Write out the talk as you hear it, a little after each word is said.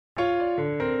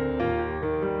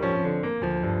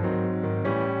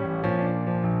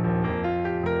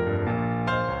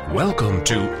Welcome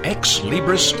to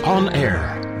Xlibris On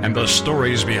Air and the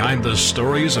stories behind the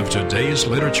stories of today's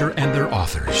literature and their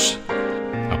authors.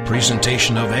 A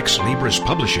presentation of Xlibris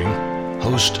Publishing.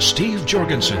 Host Steve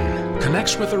Jorgensen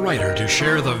connects with the writer to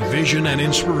share the vision and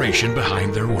inspiration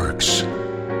behind their works.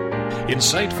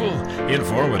 Insightful,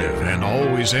 informative, and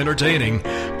always entertaining,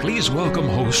 please welcome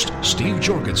host Steve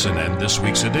Jorgensen and this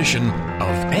week's edition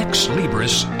of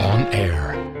Xlibris On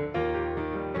Air.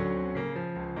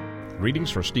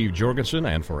 Greetings for Steve Jorgensen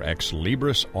and for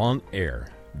Xlibris On Air.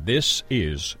 This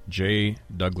is J.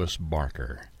 Douglas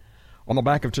Barker. On the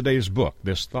back of today's book,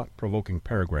 this thought-provoking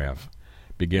paragraph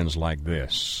begins like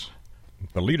this.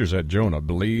 The leaders at Jonah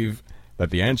believe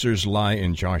that the answers lie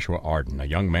in Joshua Arden, a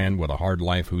young man with a hard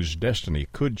life whose destiny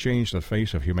could change the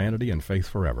face of humanity and faith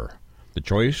forever. The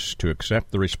choice to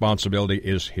accept the responsibility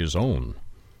is his own.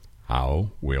 How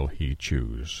will he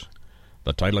choose?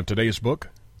 The title of today's book,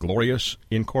 Glorious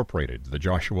Incorporated, The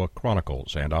Joshua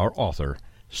Chronicles, and our author,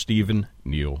 Stephen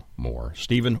Neal Moore.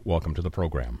 Stephen, welcome to the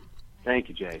program. Thank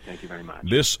you, Jay. Thank you very much.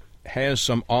 This has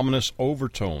some ominous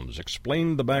overtones.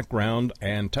 Explain the background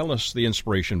and tell us the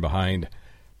inspiration behind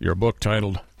your book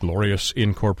titled Glorious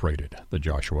Incorporated, The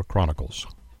Joshua Chronicles.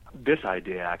 This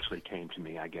idea actually came to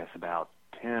me, I guess, about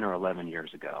 10 or 11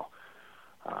 years ago.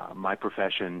 My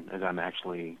profession is I'm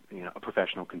actually a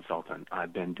professional consultant.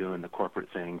 I've been doing the corporate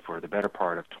thing for the better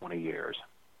part of 20 years.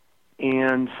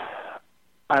 And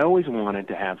I always wanted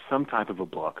to have some type of a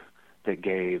book that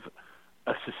gave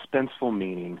a suspenseful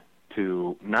meaning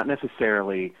to not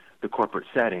necessarily the corporate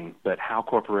setting, but how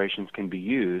corporations can be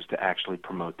used to actually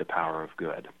promote the power of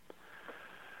good.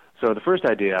 So the first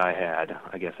idea I had,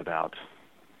 I guess about,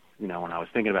 when I was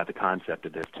thinking about the concept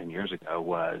of this 10 years ago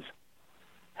was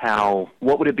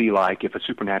what would it be like if a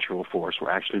supernatural force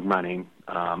were actually running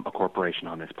a corporation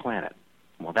on this planet?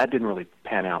 Well, that didn't really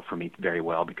pan out for me very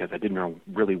well because I didn't know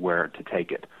really where to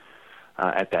take it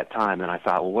at that time. And I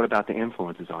thought, well, what about the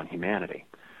influences on humanity?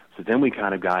 So then we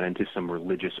kind of got into some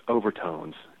religious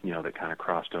overtones, that kind of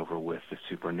crossed over with the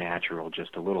supernatural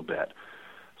just a little bit.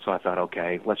 So I thought,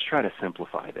 okay, let's try to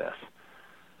simplify this.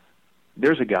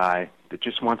 There's a guy that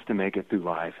just wants to make it through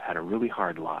life, had a really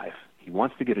hard life. He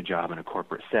wants to get a job in a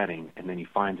corporate setting, and then he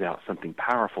finds out something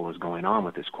powerful is going on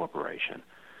with this corporation.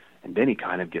 And then he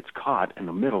kind of gets caught in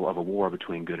the middle of a war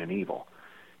between good and evil.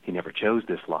 He never chose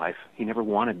this life. He never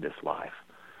wanted this life.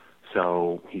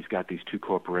 So he's got these two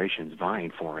corporations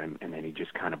vying for him, and then he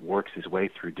just kind of works his way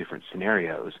through different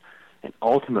scenarios. And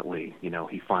ultimately,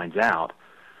 he finds out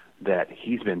that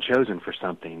he's been chosen for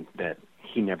something that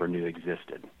he never knew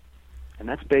existed. And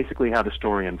that's basically how the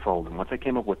story unfolded. And once I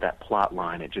came up with that plot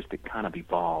line, it kind of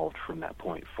evolved from that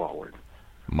point forward.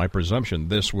 My presumption,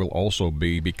 this will also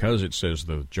be, because it says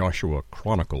the Joshua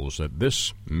Chronicles, that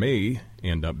this may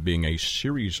end up being a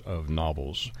series of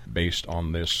novels based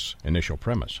on this initial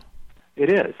premise.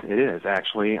 It is.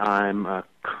 Actually, I'm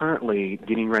currently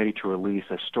getting ready to release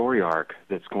a story arc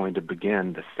that's going to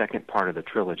begin the second part of the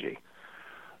trilogy.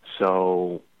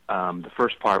 So the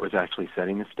first part was actually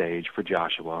setting the stage for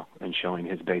Joshua and showing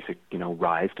his basic,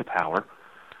 rise to power,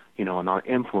 and the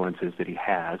influences that he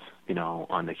has,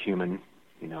 on the human,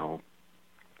 the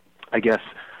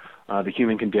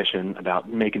human condition, about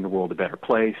making the world a better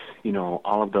place,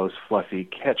 all of those fluffy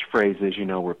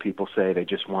catchphrases, where people say they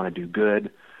just want to do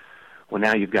good. Well,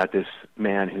 now you've got this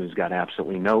man who's got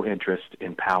absolutely no interest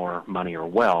in power, money, or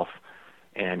wealth,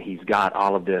 and he's got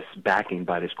all of this backing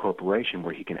by this corporation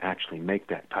where he can actually make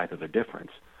that type of a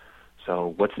difference.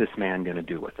 So what's this man going to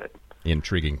do with it?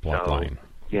 Intriguing plot line.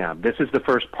 Yeah, this is the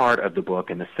first part of the book,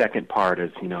 and the second part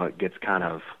is, it gets kind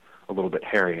of a little bit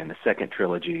hairy. In the second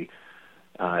trilogy,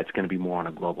 it's going to be more on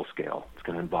a global scale. It's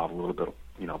going to involve a little bit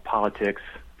of, politics.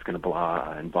 It's going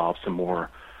to involve some more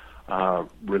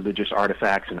religious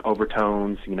artifacts and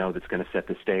overtones, that's going to set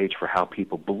the stage for how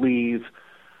people believe.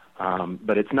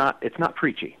 But it's not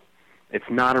preachy. It's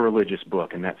not a religious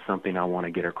book, and that's something I want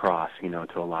to get across,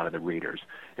 to a lot of the readers.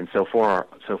 And so far,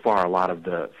 a lot of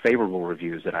the favorable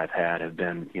reviews that I've had have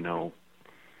been,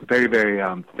 very, very,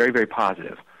 very, very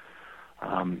positive.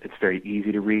 It's very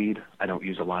easy to read. I don't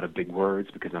use a lot of big words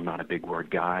because I'm not a big word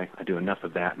guy. I do enough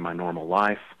of that in my normal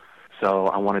life. So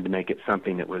I wanted to make it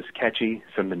something that was catchy,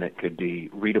 something that could be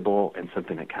readable, and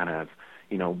something that kind of,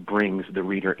 brings the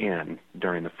reader in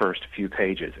during the first few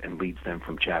pages and leads them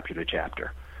from chapter to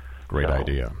chapter. Great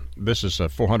idea. This is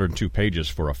 402 pages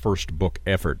for a first book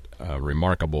effort.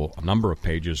 Remarkable number of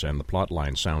pages, and the plot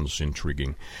line sounds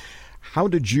intriguing. How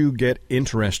did you get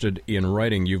interested in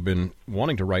writing? You've been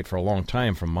wanting to write for a long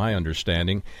time, from my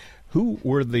understanding. Who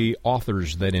were the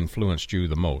authors that influenced you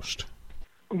the most?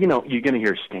 You're going to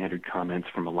hear standard comments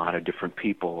from a lot of different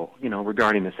people,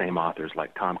 regarding the same authors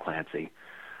like Tom Clancy.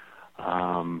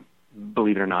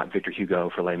 Believe it or not, Victor Hugo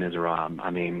for Les Miserables. I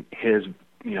mean, he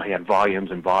had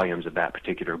volumes and volumes of that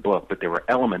particular book, but there were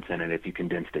elements in it, if you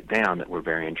condensed it down, that were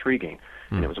very intriguing.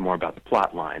 And it was more about the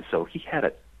plot line. So he had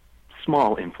a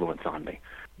small influence on me.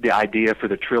 The idea for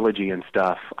the trilogy and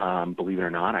stuff, believe it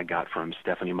or not, I got from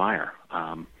Stephanie Meyer.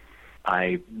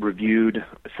 I reviewed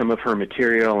some of her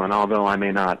material, and although I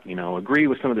may not, agree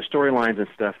with some of the storylines and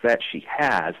stuff that she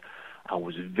has, I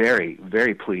was very,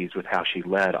 very pleased with how she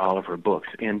led all of her books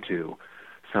into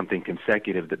something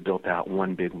consecutive that built out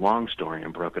one big long story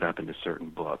and broke it up into certain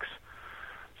books.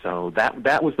 So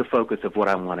that was the focus of what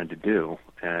I wanted to do,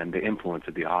 and the influence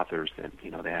of the authors that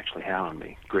they actually had on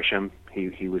me. Grisham,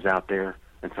 he was out there,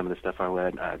 and some of the stuff I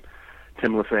led.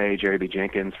 Tim LaFay, Jerry B.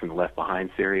 Jenkins from the Left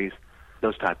Behind series.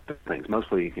 Those type of things.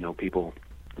 Mostly, people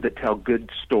that tell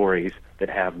good stories that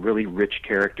have really rich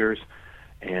characters,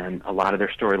 and a lot of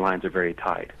their storylines are very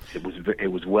tight.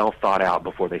 It was well thought out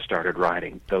before they started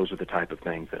writing. Those are the type of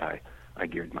things that I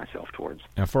geared myself towards.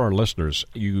 Now, for our listeners,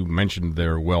 you mentioned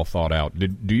they're well thought out.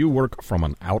 Do you work from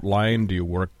an outline? Do you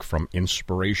work from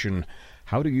inspiration?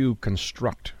 How do you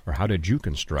construct, or how did you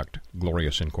construct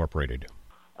Glorious Incorporated?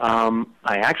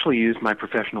 I actually used my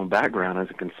professional background as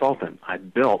a consultant. I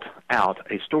built out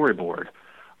a storyboard.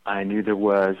 I knew there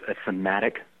was a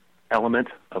thematic element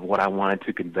of what I wanted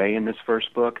to convey in this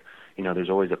first book. There's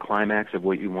always a climax of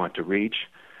what you want to reach.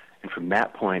 And from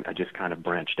that point, I just kind of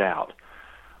branched out.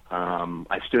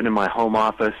 I stood in my home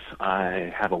office.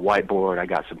 I have a whiteboard. I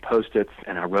got some Post-its,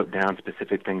 and I wrote down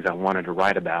specific things I wanted to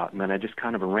write about, and then I just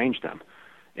kind of arranged them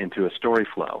into a story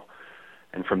flow.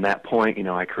 And from that point,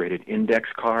 I created index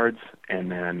cards, and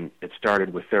then it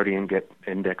started with 30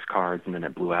 index cards, and then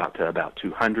it blew out to about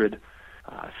 200.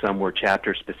 Some were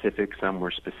chapter-specific, some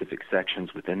were specific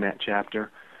sections within that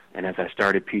chapter. And as I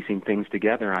started piecing things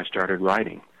together, I started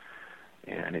writing.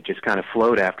 And it just kind of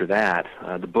flowed after that.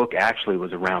 The book actually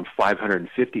was around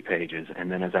 550 pages, and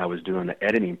then as I was doing the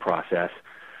editing process,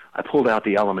 I pulled out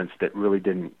the elements that really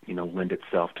didn't, lend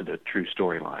itself to the true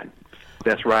storyline.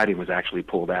 Best writing was actually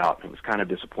pulled out. It was kind of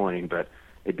disappointing, but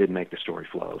it did make the story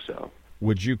flow. So,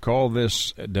 would you call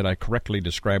this, did I correctly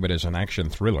describe it as an action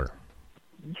thriller?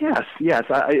 Yes.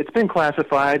 It's been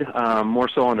classified more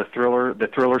so on the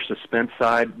thriller suspense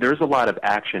side. There's a lot of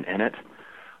action in it,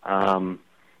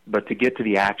 but to get to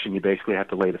the action, you basically have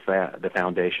to lay the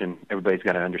foundation. Everybody's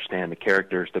got to understand the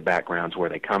characters, the backgrounds, where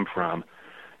they come from,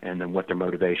 and then what their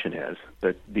motivation is.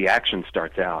 But the action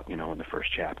starts out, in the first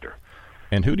chapter.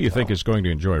 And who do you think is going to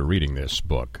enjoy reading this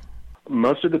book?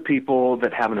 Most of the people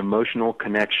that have an emotional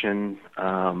connection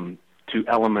to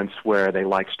elements where they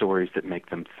like stories that make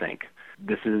them think.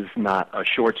 This is not a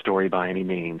short story by any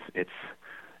means.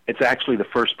 It's actually the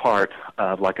first part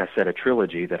of, like I said, a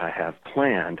trilogy that I have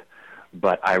planned,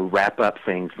 but I wrap up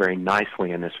things very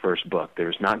nicely in this first book.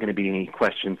 There's not going to be any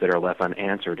questions that are left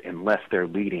unanswered unless they're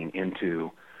leading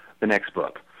into the next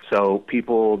book. So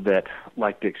people that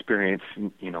like to experience,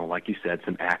 like you said,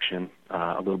 some action,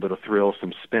 a little bit of thrill,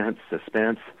 some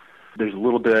suspense. There's a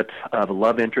little bit of a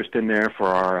love interest in there for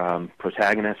our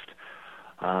protagonist.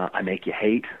 I make you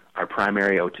hate our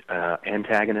primary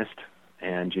antagonist,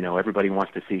 and, everybody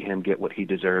wants to see him get what he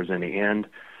deserves in the end.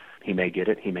 He may get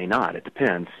it, he may not. It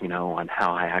depends, on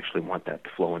how I actually want that to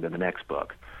flow into the next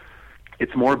book.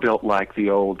 It's more built like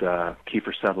the old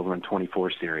Kiefer Sutherland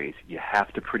 24 series. You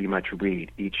have to pretty much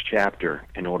read each chapter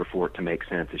in order for it to make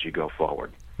sense as you go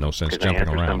forward. No sense jumping around.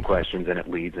 Because I answer some questions and it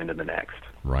leads into the next.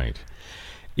 Right.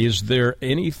 Is there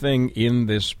anything in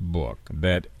this book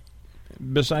that,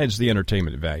 besides the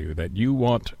entertainment value, that you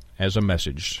want as a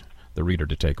message the reader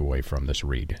to take away from this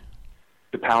read?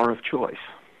 The power of choice.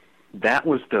 That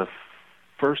was the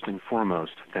first and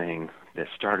foremost thing that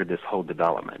started this whole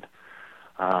development.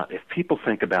 If people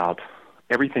think about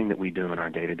everything that we do in our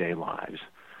day-to-day lives,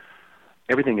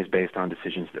 everything is based on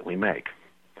decisions that we make.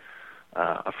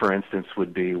 For instance,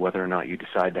 would be whether or not you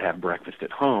decide to have breakfast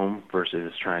at home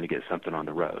versus trying to get something on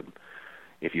the road.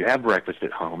 If you have breakfast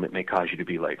at home, it may cause you to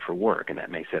be late for work, and that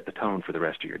may set the tone for the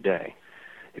rest of your day.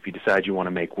 If you decide you want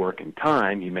to make work in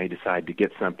time, you may decide to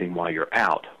get something while you're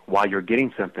out. While you're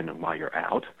getting something and while you're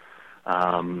out,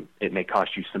 it may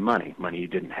cost you some money you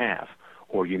didn't have.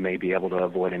 Or you may be able to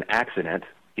avoid an accident,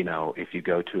 if you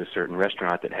go to a certain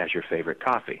restaurant that has your favorite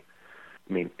coffee.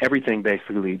 I mean, everything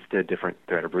basically leads to a different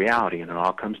thread of reality, and it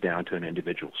all comes down to an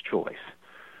individual's choice.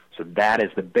 So that is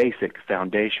the basic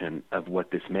foundation of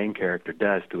what this main character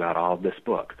does throughout all of this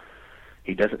book.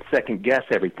 He doesn't second-guess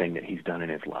everything that he's done in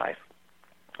his life,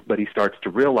 but he starts to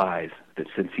realize that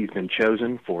since he's been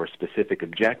chosen for a specific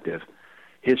objective,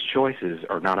 his choices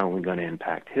are not only going to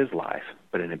impact his life,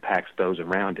 but it impacts those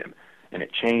around him. And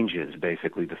it changes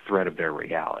basically the thread of their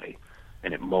reality.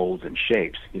 And it molds and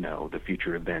shapes, the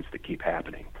future events that keep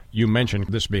happening. You mentioned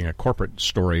this being a corporate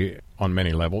story on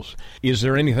many levels. Is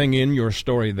there anything in your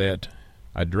story that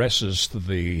addresses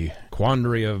the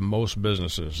quandary of most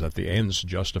businesses, that the ends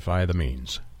justify the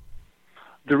means?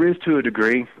 There is, to a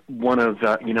degree.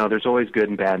 There's always good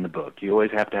and bad in the book. You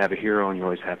always have to have a hero and you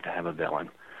always have to have a villain.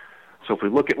 So if we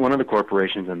look at one of the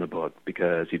corporations in the book,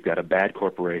 because you've got a bad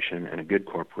corporation and a good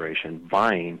corporation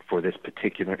vying for this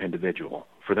particular individual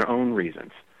for their own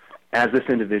reasons, as this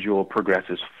individual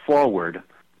progresses forward,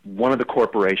 one of the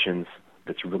corporations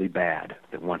that's really bad,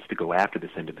 that wants to go after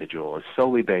this individual, is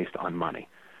solely based on money.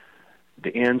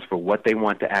 The ends for what they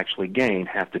want to actually gain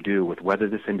have to do with whether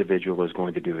this individual is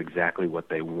going to do exactly what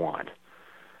they want.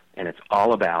 And it's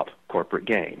all about corporate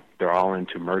gain. They're all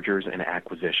into mergers and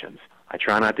acquisitions. I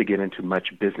try not to get into much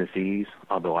businessese,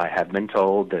 although I have been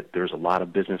told that there's a lot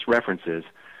of business references.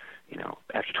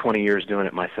 After 20 years doing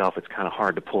it myself, it's kind of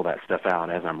hard to pull that stuff out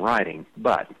as I'm writing.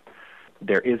 But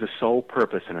there is a sole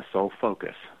purpose and a sole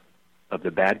focus of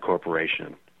the bad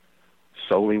corporation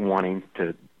solely wanting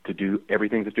to do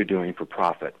everything that they're doing for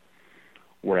profit,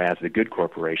 whereas the good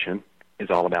corporation is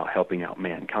all about helping out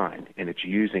mankind, and it's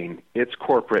using its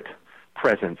corporate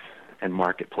presence and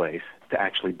marketplace to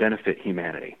actually benefit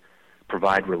humanity,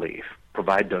 provide relief,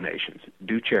 provide donations,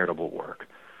 do charitable work,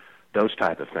 those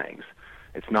type of things.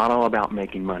 It's not all about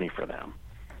making money for them.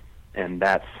 And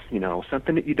that's,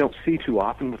 something that you don't see too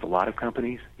often with a lot of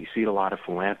companies. You see a lot of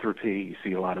philanthropy, you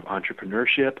see a lot of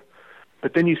entrepreneurship,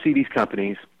 but then you see these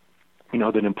companies,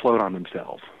 that implode on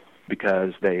themselves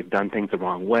because they've done things the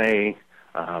wrong way,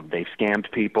 they've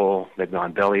scammed people, they've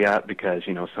gone belly up because,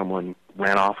 someone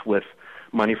ran off with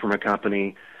money from a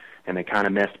company and they kind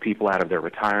of messed people out of their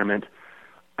retirement.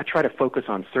 I try to focus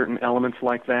on certain elements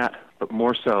like that, but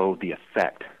more so the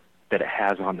effect that it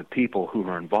has on the people who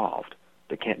are involved.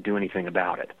 They can't do anything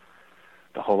about it.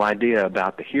 The whole idea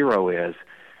about the hero is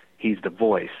he's the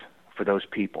voice for those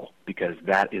people because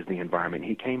that is the environment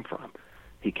he came from.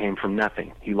 He came from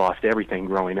nothing. He lost everything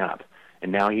growing up,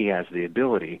 and now he has the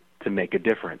ability to make a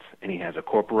difference, and he has a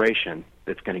corporation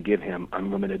that's going to give him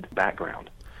unlimited background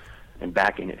and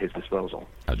backing at his disposal.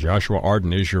 Joshua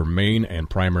Arden is your main and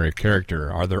primary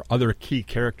character. Are there other key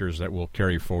characters that will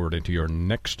carry forward into your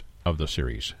next of the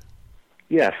series?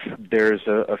 Yes, there's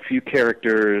a few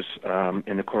characters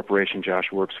in the corporation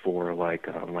Josh works for, like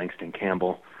Langston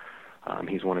Campbell.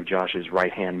 He's one of Josh's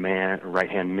right-hand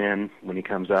men when he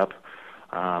comes up.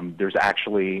 There's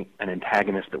actually an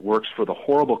antagonist that works for the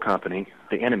horrible company,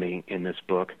 the enemy in this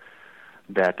book,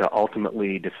 that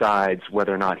ultimately decides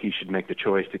whether or not he should make the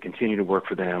choice to continue to work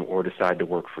for them or decide to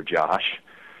work for Josh.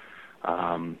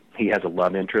 He has a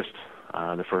love interest,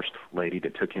 the first lady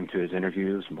that took him to his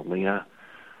interviews, Melina.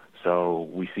 So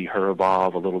we see her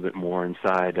evolve a little bit more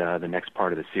inside the next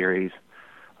part of the series.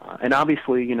 And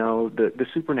obviously, the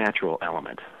supernatural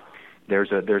element.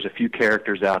 There's a few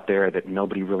characters out there that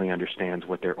nobody really understands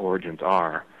what their origins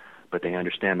are, but they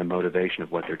understand the motivation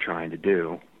of what they're trying to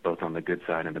do, both on the good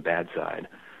side and the bad side.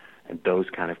 And those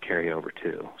kind of carry over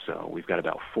too. So we've got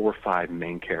about 4 or 5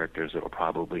 main characters that will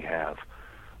probably have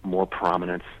more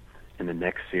prominence in the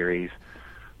next series.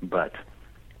 But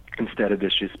instead of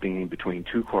this just being between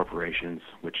 2 corporations,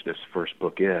 which this first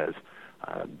book is,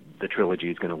 the trilogy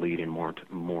is going to lead in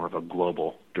more of a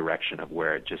global direction of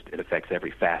where it affects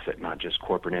every facet, not just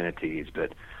corporate entities,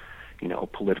 but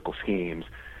political schemes,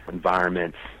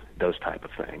 environments, those type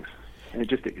of things. And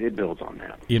it builds on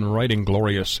that. In writing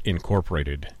Glorious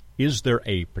Incorporated, is there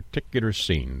a particular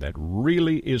scene that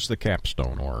really is the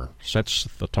capstone or sets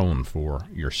the tone for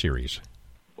your series?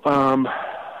 I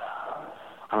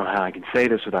don't know how I can say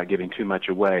this without giving too much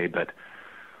away, but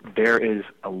there is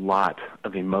a lot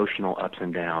of emotional ups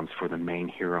and downs for the main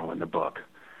hero in the book.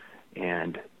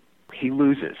 And he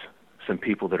loses some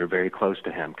people that are very close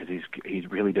to him because he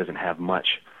really doesn't have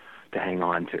much to hang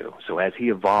on to. So as he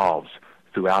evolves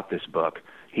throughout this book,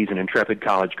 he's an intrepid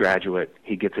college graduate.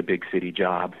 He gets a big city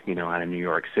job, out of New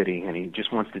York City, and he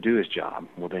just wants to do his job.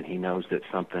 Well, then he knows that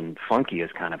something funky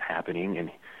is kind of happening,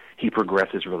 and he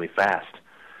progresses really fast.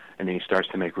 And then he starts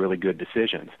to make really good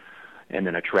decisions. And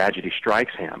then a tragedy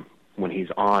strikes him when he's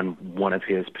on one of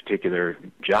his particular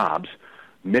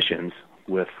missions,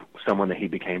 with someone that he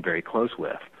became very close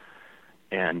with.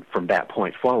 And from that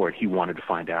point forward, he wanted to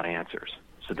find out answers.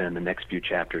 So then the next few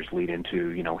chapters lead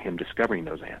into, him discovering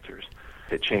those answers.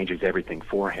 That changes everything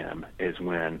for him is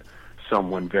when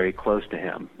someone very close to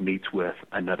him meets with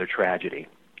another tragedy,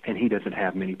 and he doesn't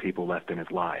have many people left in his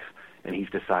life. And he's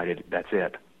decided, that's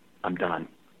it, I'm done.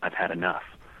 I've had enough.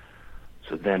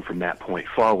 So then from that point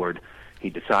forward, he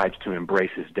decides to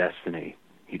embrace his destiny.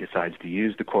 He decides to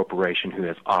use the corporation who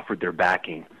has offered their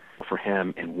backing for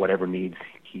him in whatever needs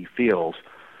he feels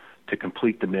to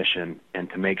complete the mission and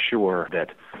to make sure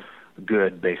that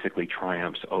good basically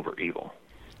triumphs over evil.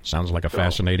 Sounds like a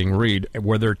fascinating read.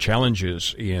 Were there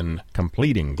challenges in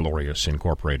completing Glorious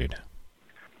Incorporated?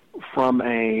 From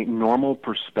a normal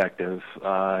perspective,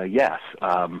 yes.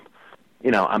 I'm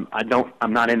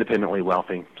not independently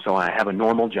wealthy, so I have a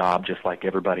normal job just like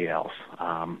everybody else.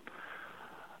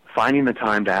 Finding the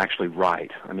time to actually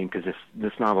write, because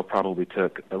this novel probably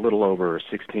took a little over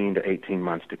 16 to 18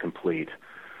 months to complete.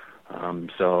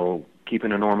 So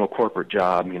keeping a normal corporate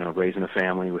job, raising a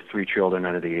family with 3 children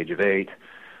under the age of 8,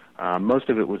 most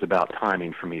of it was about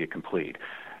timing for me to complete.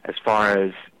 As far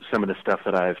as some of the stuff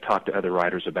that I've talked to other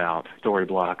writers about, story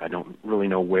block, I don't really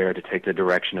know where to take the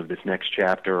direction of this next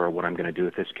chapter or what I'm going to do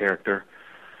with this character.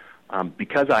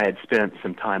 Because I had spent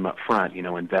some time up front,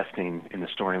 investing in the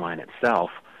storyline itself,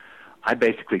 I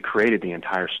basically created the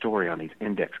entire story on these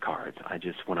index cards.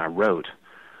 When I wrote,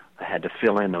 I had to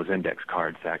fill in those index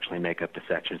cards to actually make up the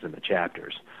sections in the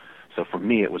chapters. So for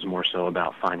me, it was more so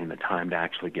about finding the time to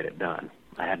actually get it done.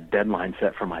 I had a deadline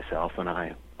set for myself, and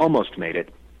I almost made it,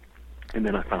 and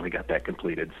then I finally got that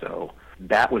completed. So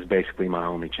that was basically my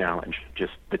only challenge,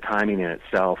 just the timing in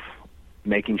itself,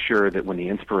 making sure that when the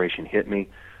inspiration hit me,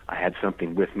 I had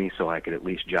something with me so I could at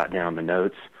least jot down the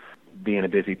notes. Being a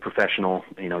busy professional,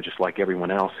 just like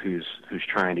everyone else who's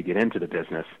trying to get into the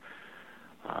business,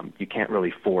 you can't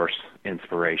really force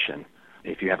inspiration.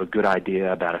 If you have a good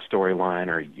idea about a storyline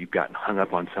or you've gotten hung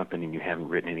up on something and you haven't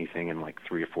written anything in like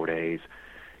 3 or 4 days,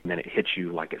 and then it hits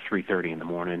you like at 3:30 in the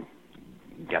morning,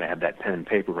 you've got to have that pen and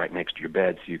paper right next to your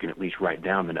bed so you can at least write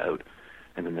down the note,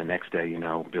 and then the next day,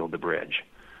 build the bridge.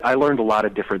 I learned a lot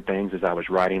of different things as I was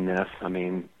writing this.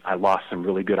 I lost some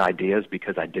really good ideas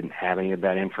because I didn't have any of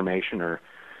that information or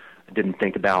didn't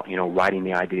think about, writing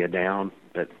the idea down,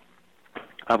 but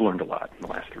I've learned a lot in the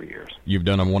last 3 years. You've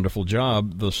done a wonderful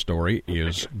job. The story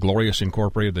is Glorious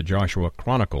Incorporated, The Joshua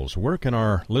Chronicles. Where can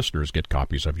our listeners get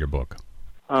copies of your book?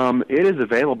 It is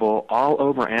available all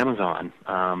over Amazon.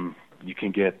 You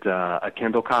can get a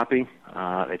Kindle copy.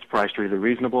 It's priced really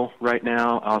reasonable right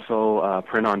now. Also,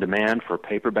 print on demand for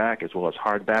paperback as well as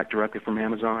hardback directly from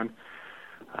Amazon.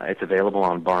 It's available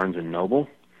on Barnes & Noble.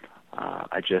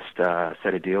 I just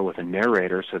set a deal with a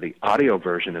narrator, so the audio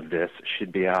version of this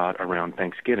should be out around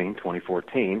Thanksgiving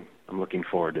 2014. I'm looking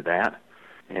forward to that.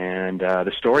 And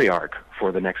the story arc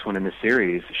for the next one in the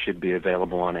series should be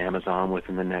available on Amazon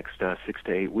within the next 6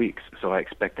 to 8 weeks. So I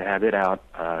expect to have it out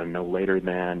no later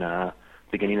than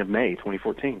beginning of May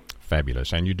 2014.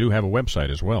 Fabulous. And you do have a website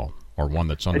as well, or one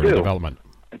that's under development.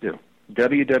 I do.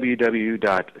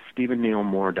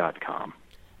 www.stephenneilmore.com.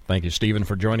 Thank you, Stephen,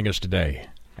 for joining us today.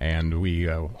 And we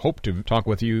hope to talk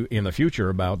with you in the future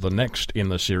about the next in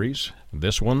the series.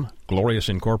 This one, Glorious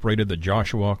Incorporated, The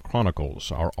Joshua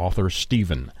Chronicles. Our author,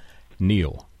 Stephen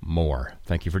Neil Moore.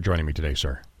 Thank you for joining me today,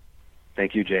 sir.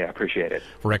 Thank you, Jay. I appreciate it.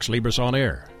 For Xlibris On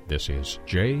Air, this is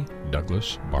J.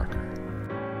 Douglas Barker.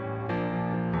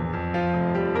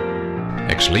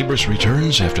 Xlibris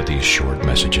returns after these short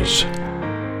messages.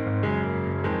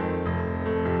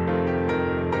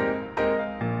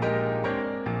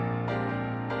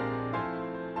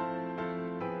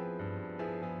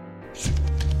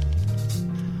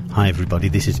 Hi everybody,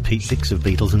 this is Pete Dix of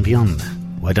Beatles and Beyond.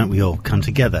 Why don't we all come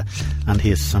together and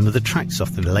hear some of the tracks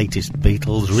off the latest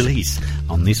Beatles release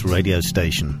on this radio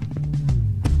station.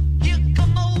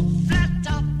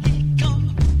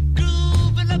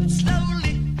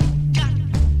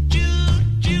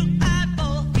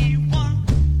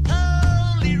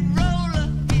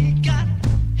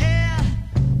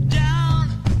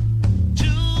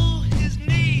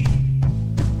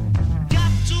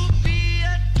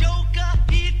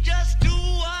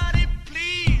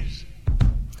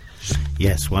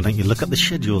 Yes, why don't you look up the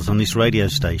schedules on this radio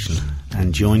station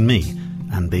and join me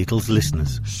and Beatles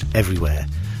listeners everywhere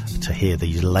to hear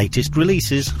the latest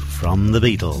releases from the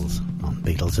Beatles on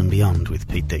Beatles and Beyond with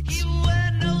Pete Dix.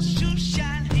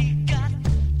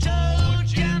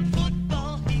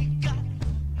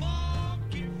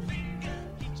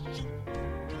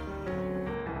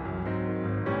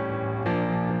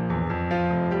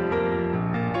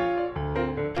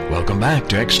 Welcome back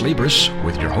to Xlibris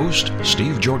with your host,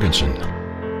 Steve Jorgensen.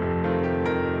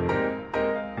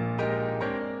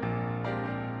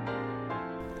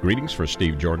 Greetings for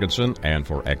Steve Jorgensen and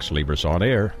for Xlibris On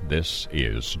Air. This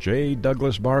is J.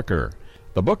 Douglas Barker.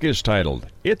 The book is titled,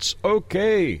 It's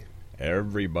Okay,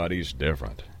 Everybody's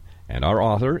Different. And our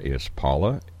author is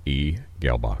Paula E.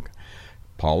 Gelbach.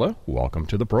 Paula, welcome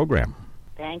to the program.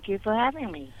 Thank you for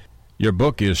having me. Your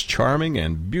book is charming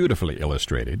and beautifully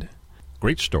illustrated.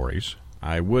 Great stories.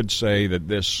 I would say that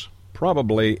this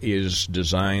probably is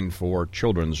designed for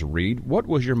children's read. What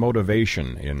was your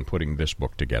motivation in putting this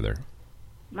book together?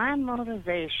 My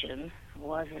motivation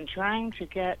was in trying to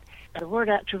get the word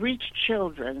out to reach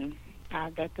children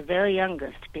at the very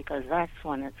youngest, because that's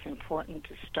when it's important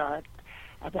to start,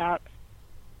 about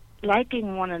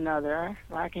liking one another,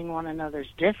 liking one another's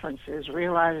differences,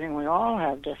 realizing we all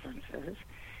have differences,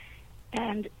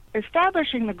 and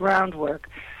establishing the groundwork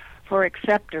for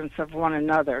acceptance of one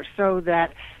another so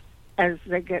that as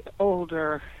they get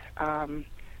older,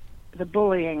 the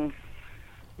bullying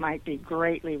might be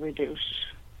greatly reduced.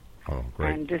 Oh,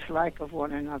 great. And dislike of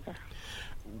one another.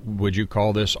 Would you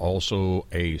call this also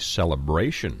a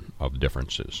celebration of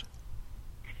differences?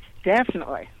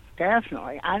 Definitely.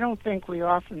 I don't think we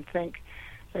often think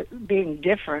that being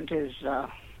different is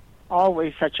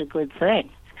always such a good thing.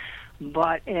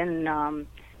 But in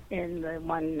the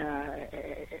one,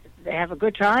 they have a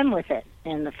good time with it.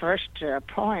 In the first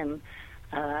poem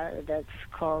that's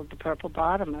called The Purple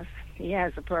Bottomless, he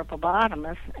has a purple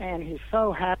bottomless, and he's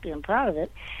so happy and proud of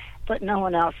it, but no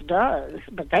one else does.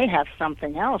 But they have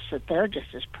something else that they're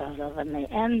just as proud of, and they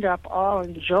end up all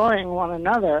enjoying one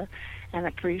another and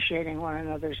appreciating one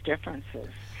another's differences.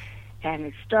 And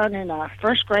it's done in a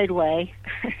first-grade way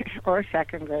or a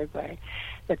second-grade way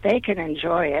that they can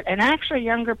enjoy it. And actually,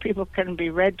 younger people can be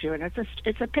read to, and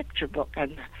it's a picture book.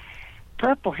 And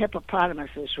Purple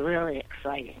Hippopotamus is really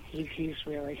exciting. He's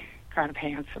really kind of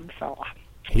handsome fella.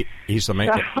 He's the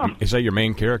main. Is that your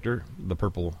main character, the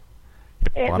Purple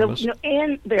Hippopotamus?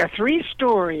 There are 3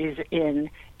 stories in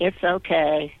It's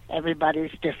Okay,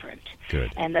 Everybody's Different.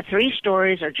 Good. And the 3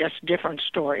 stories are just different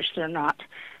stories. They're not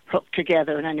hooked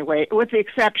together in any way, with the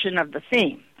exception of the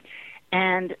theme.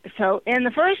 And so in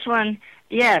the first one,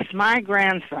 yes, my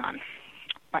grandson,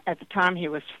 at the time he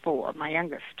was 4, my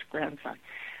youngest grandson,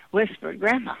 whispered,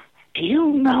 "Grandma,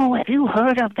 have you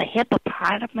heard of the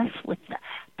hippopotamus with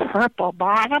the purple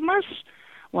bottomless?"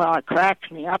 Well, it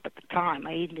cracked me up at the time.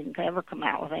 I didn't ever come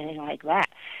out with anything like that.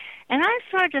 And I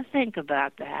started to think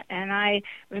about that. And I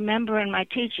remember in my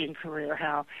teaching career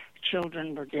how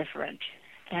children were different.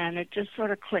 And it just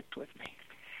sort of clicked with me.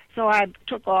 So I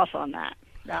took off on that.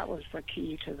 That was the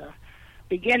key to the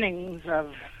beginnings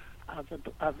of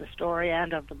the story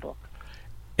and of the book.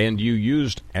 And you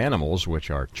used animals, which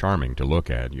are charming to look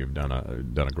at. You've done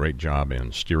a great job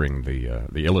in steering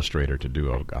the illustrator to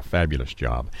do a fabulous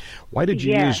job. Why did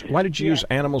you use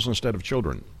animals instead of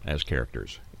children as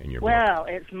characters in your book? Well,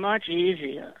 it's much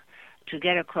easier to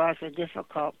get across a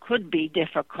difficult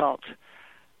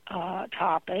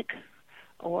topic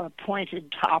or a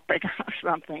pointed topic or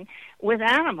something with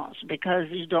animals, because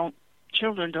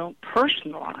children don't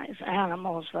personalize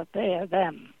animals, but they are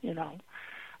them,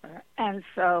 And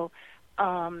so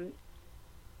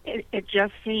it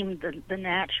just seemed the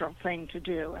natural thing to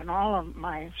do. And all of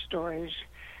my stories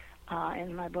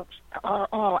in my books are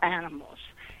all animals.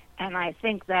 And I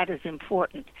think that is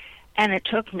important. And it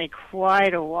took me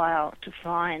quite a while to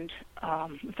find,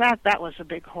 in fact, that was a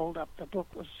big holdup. The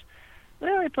book was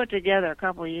really put together a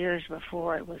couple of years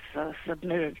before it was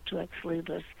submitted to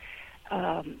Xlibris,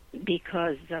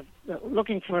 because of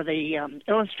looking for the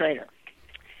illustrator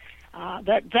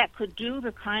that could do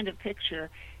the kind of picture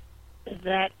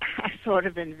that I sort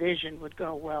of envisioned would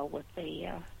go well with the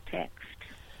text.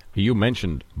 You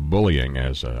mentioned bullying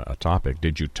as a topic.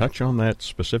 Did you touch on that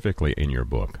specifically in your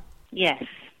book? Yes,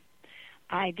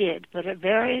 I did, but a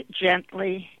very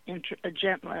gentle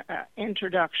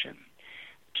introduction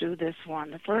to this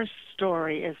one. The first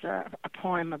story is a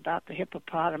poem about the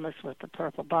hippopotamus with the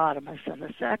purple bottomless, and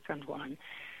the second one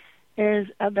is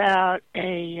about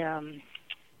a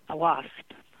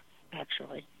wasp,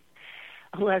 actually,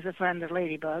 who has a friend, the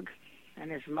ladybug,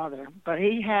 and his mother. But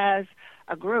he has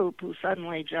a group who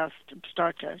suddenly just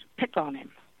start to pick on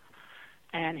him,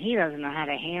 and he doesn't know how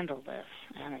to handle this,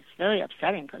 and it's very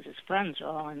upsetting because his friends are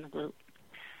all in the group.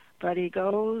 But he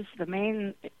goes, the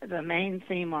main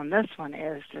theme on this one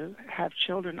is to have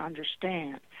children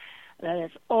understand that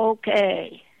it's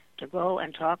okay to go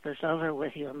and talk this over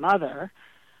with your mother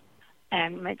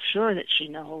and make sure that she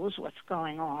knows what's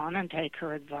going on and take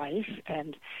her advice,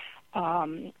 and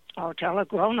or tell a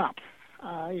grown-up,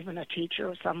 even a teacher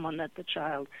or someone that the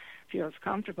child feels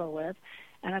comfortable with.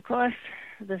 And, of course,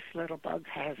 this little bug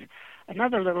has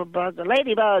another little bug, the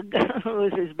ladybug, who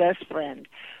is his best friend,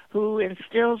 who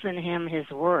instills in him his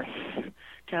worth,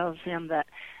 tells him that,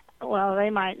 well, they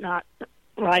might not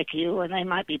like you and they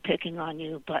might be picking on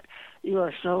you, but you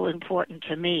are so important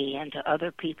to me and to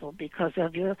other people because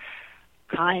of your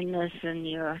kindness and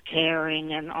your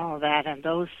caring and all that, and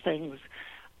those things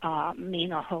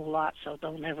mean a whole lot, so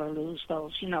don't ever lose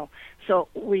those, So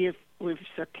we've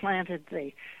supplanted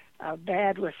the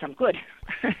bad with some good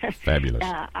Fabulous.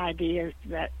 ideas.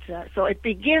 That so it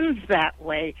begins that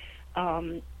way,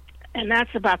 and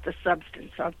that's about the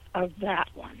substance of that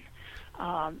one.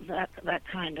 That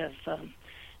kind of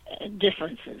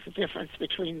differences, the difference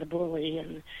between the bully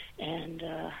and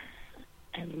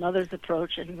the mother's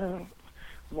approach and the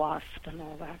wasp and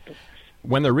all that business.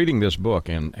 When they're reading this book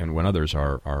and when others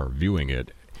are viewing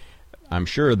it, I'm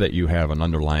sure that you have an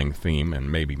underlying theme and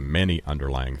maybe many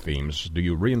underlying themes. Do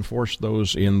you reinforce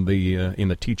those in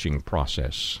the teaching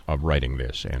process of writing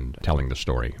this and telling the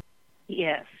story?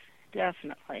 Yes,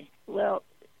 definitely. Well,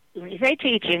 when you say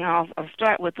teaching, I'll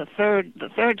start with the third. The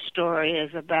third story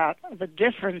is about the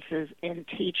differences in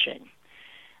teaching.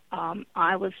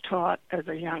 I was taught as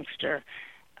a youngster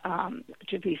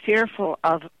to be fearful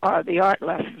of the art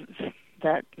lessons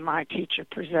that my teacher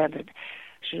presented.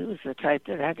 She was the type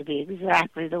that had to be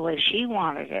exactly the way she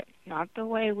wanted it, not the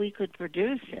way we could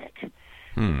produce it,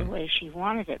 the way she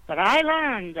wanted it. But I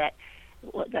learned that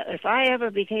if I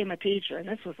ever became a teacher, and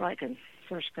this was like in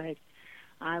first grade,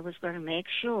 I was going to make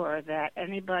sure that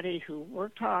anybody who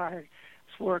worked hard,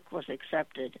 his work was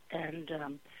accepted, and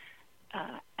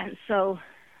so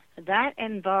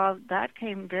that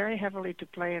came very heavily to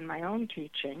play in my own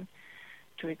teaching,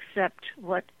 to accept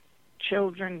what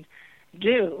children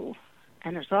do,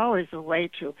 and there's always a way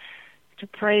to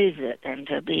praise it and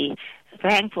to be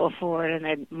thankful for it and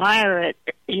admire it,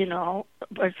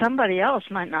 but somebody else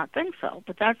might not think so,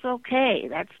 but that's okay.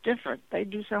 That's different. They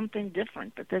do something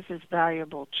different, but this is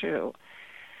valuable too.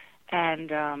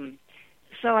 And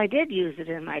so I did use it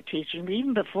in my teaching,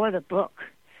 even before the book.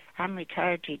 I'm a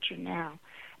retired teacher now,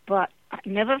 but I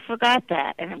never forgot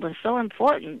that, and it was so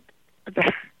important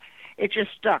that it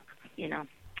just stuck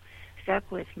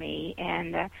with me.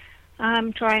 And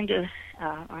I'm trying to,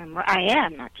 I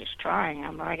am not just trying,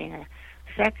 I'm writing a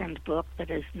second book that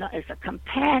is a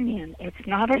companion. It's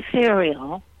not a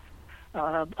serial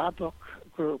or a book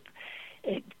group.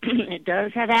 It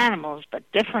does have animals,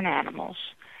 but different animals.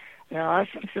 There are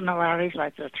some similarities,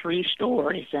 like there are 3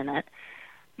 stories in it,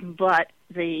 but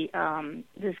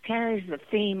this carries the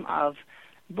theme of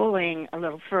bullying a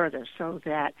little further, so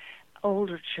that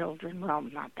older children, well,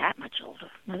 not that much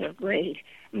older, another grade,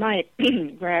 might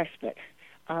grasp it,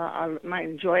 might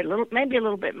enjoy it maybe a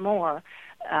little bit more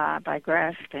by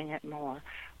grasping it more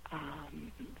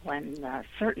when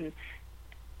certain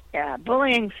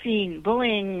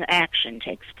bullying action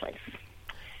takes place,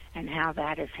 and how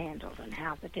that is handled, and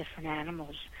how the different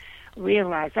animals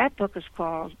realize. That book is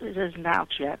called, it isn't out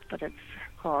yet, but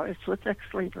it's with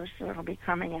Xlibris, so it'll be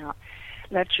coming out,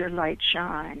 Let Your Light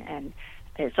Shine. And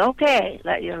it's okay,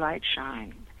 let your light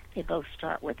shine. They both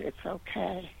start with it's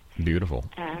okay. Beautiful.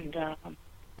 And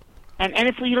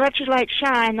if you let your light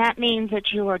shine, that means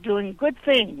that you are doing good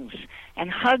things, and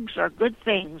hugs are good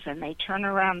things, and they turn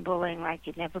around bullying like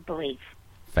you'd never believe.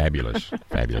 Fabulous,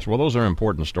 fabulous. Well, those are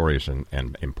important stories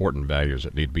and important values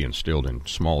that need to be instilled in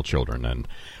small children, and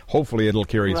hopefully it'll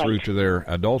carry through to their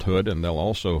adulthood, and they'll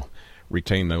also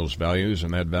retain those values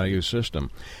and that value system.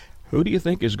 Who do you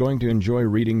think is going to enjoy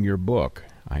reading your book?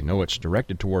 I know it's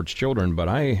directed towards children, but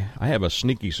I have a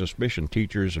sneaky suspicion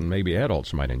teachers and maybe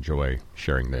adults might enjoy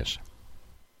sharing this.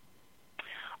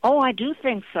 Oh, I do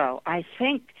think so. I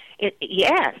think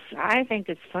yes, I think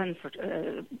it's fun for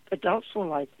adults will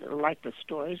like the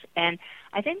stories, and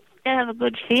I think they have a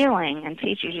good feeling, and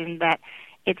teachers, in that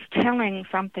it's telling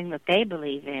something that they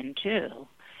believe in too,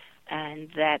 and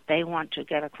that they want to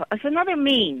get across. It's another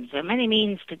means. There are many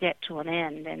means to get to an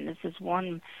end, and this is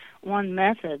one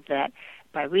method that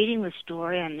by reading the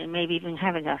story and maybe even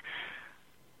having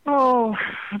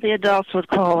the adults would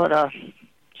call it a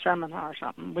seminar or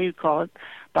something. We'd call it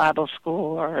Bible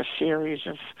school or a series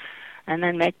of, and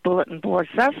then make bulletin boards.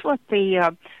 That's what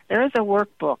there is a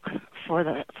workbook for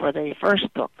the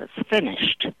first book that's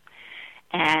finished,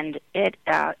 and it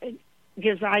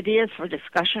gives ideas for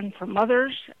discussion for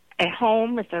mothers at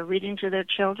home if they're reading to their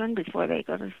children before they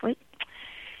go to sleep,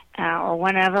 or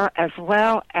whenever, as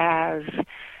well as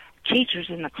teachers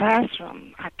in the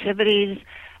classroom, activities,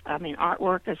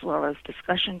 artwork, as well as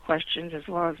discussion questions, as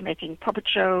well as making puppet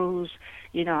shows.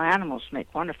 Animals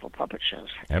make wonderful puppet shows.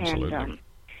 Absolutely. And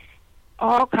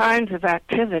all kinds of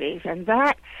activities. And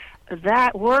that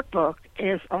workbook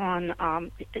is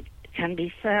on, it can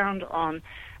be found on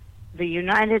the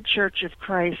United Church of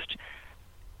Christ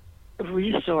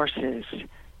resources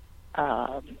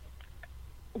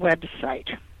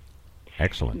website.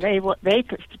 Excellent. They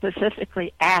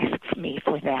specifically asked me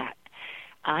for that.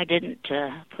 I didn't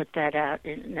put that out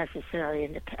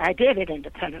necessarily. I did it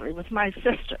independently with my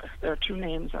sister. There are 2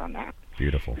 names on that.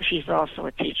 Beautiful. She's also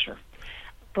a teacher.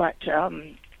 But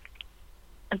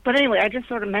anyway, I just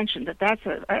sort of mentioned that that's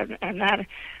and that,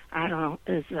 I don't know,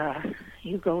 is,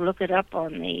 you go look it up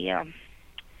on the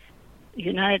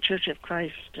United Church of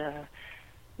Christ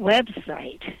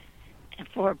website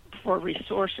for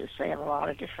resources. They have a lot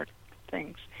of different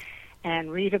things,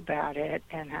 and read about it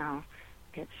and how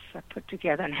it's put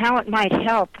together and how it might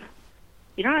help.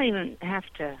 You don't even have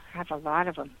to have a lot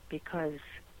of them because,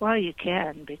 well, you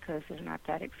can because they're not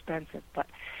that expensive, but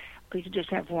you can just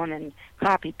have one and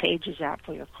copy pages out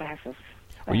for your classes.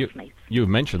 Well, you've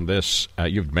mentioned this.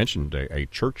 You've mentioned a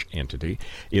church entity.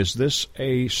 Is this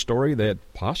a story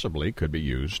that possibly could be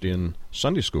used in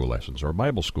Sunday school lessons or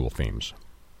Bible school themes?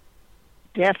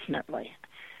 Definitely.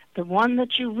 The one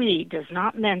that you read does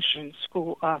not mention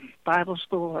school, Bible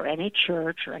school, or any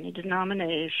church, or any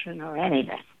denomination, or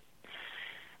anything.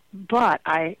 But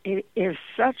it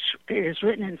is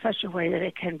written in such a way that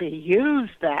it can be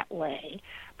used that way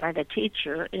by the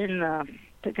teacher in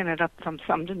picking it up from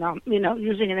some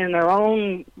using it in their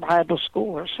own Bible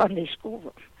school or Sunday school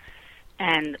room.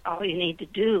 And all you need to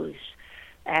do is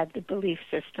add the belief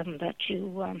system that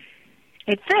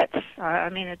it fits.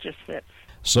 It just fits.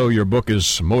 So your book is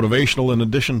motivational in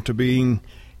addition to being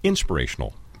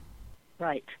inspirational.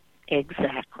 Right,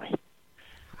 exactly.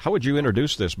 How would you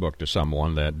introduce this book to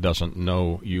someone that doesn't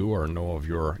know you or know of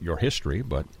your history,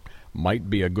 but might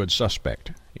be a good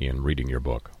suspect in reading your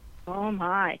book? Oh,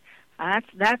 my.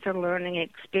 That's a learning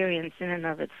experience in and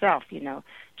of itself,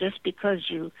 Just because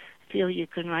you feel you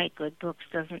can write good books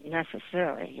doesn't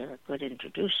necessarily you're a good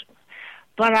introducer.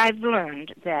 But I've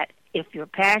learned that if you're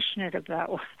passionate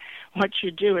about what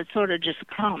you do, it sort of just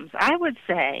comes. I would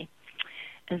say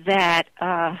that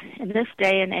in this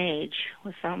day and age,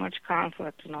 with so much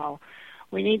conflict and all,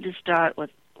 we need to start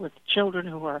with children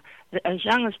who are as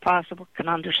young as possible, can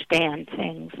understand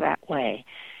things that way.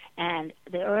 And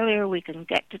the earlier we can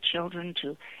get to children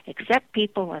to accept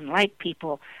people and like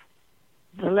people,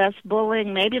 the less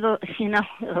bullying, maybe the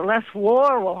less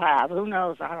war we'll have. Who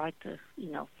knows? I like to,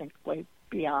 think way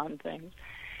beyond things.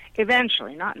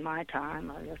 Eventually, not in my time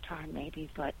or your time maybe,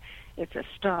 but it's a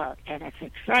start, and it's an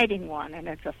exciting one, and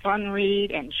it's a fun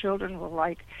read, and children will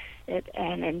like it.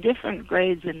 And in different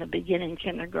grades in the beginning,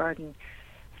 kindergarten,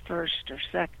 first or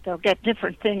second, they'll get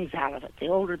different things out of it. The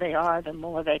older they are, the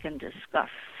more they can discuss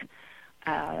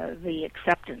the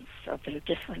acceptance of their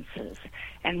differences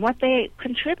and what they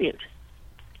contribute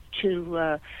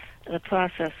to the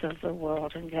process of the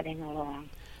world and getting along.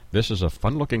 This is a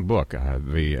fun-looking book.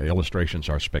 The illustrations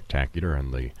are spectacular,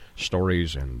 and the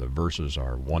stories and the verses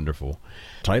are wonderful.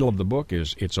 The title of the book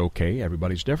is It's Okay,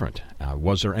 Everybody's Different.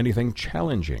 Was there anything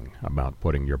challenging about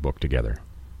putting your book together?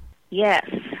 Yes.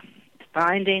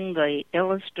 Finding the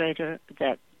illustrator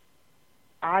that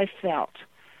I felt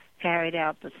carried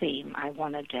out the theme I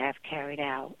wanted to have carried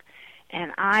out.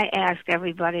 And I asked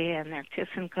everybody and their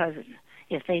kissing cousin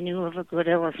if they knew of a good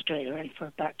illustrator. And for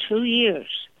about 2 years,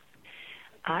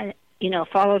 I,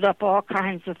 followed up all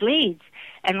kinds of leads.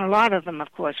 And a lot of them,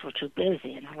 of course, were too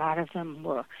busy. And a lot of them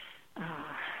were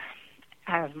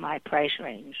out of my price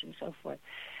range and so forth.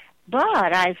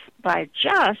 But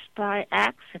by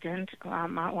accident,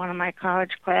 one of my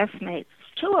college classmates,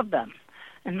 2 of them,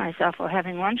 and myself were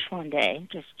having lunch one day,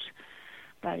 just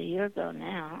about a year ago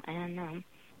now, and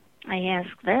I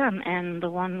asked them, and the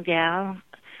one gal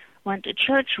went to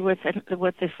church with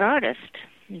this artist,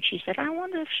 and she said, I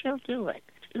wonder if she'll do it.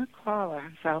 You call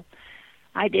her. So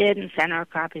I did and sent her a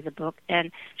copy of the book,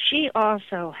 and she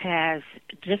also has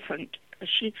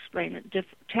she explained it,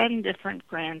 10 different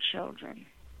grandchildren.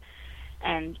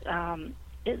 And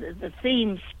the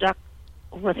theme stuck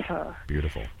with her.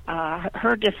 Beautiful.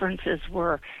 Her differences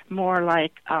were more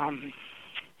like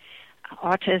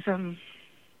autism,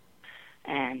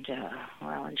 and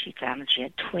and she found that she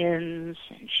had twins,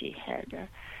 and she had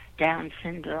Down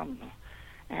syndrome,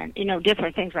 and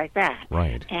different things like that.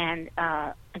 Right. And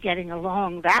getting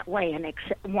along that way, and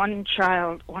one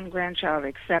grandchild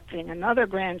accepting another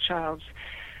grandchild's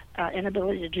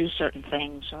inability to do certain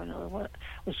things,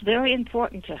 was very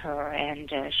important to her,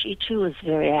 and she too is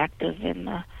very active in.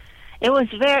 It was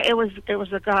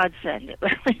a godsend. It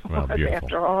really was. Beautiful.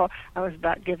 After all, I was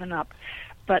about giving up,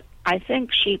 but I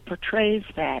think she portrays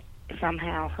that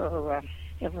somehow. Her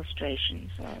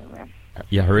illustrations are.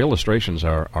 Her illustrations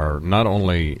are not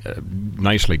only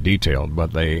nicely detailed,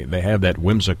 but they have that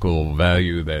whimsical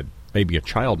value that maybe a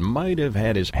child might have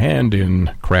had his hand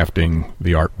in crafting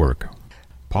the artwork.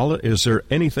 Paula, is there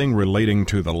anything relating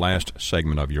to the last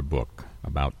segment of your book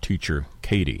about teacher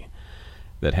Katie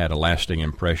that had a lasting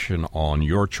impression on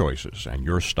your choices and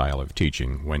your style of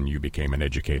teaching when you became an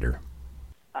educator?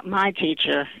 My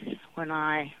teacher, when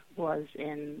I was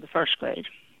in the first grade,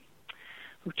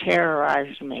 who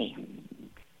terrorized me.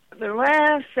 The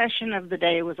last session of the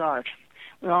day was art.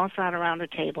 We all sat around a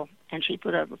table, and she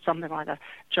put up something like a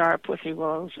jar of Pussy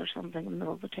Willows or something in the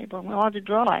middle of the table, and we all had to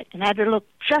draw it, and it had to look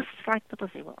just like the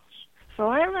Pussy Willows. So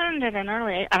I learned at an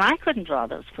early age, and I couldn't draw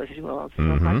those Pussy Willows. They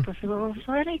looked like Pussy Willows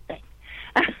or anything.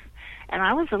 And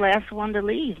I was the last one to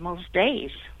leave most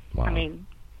days. Wow. I mean,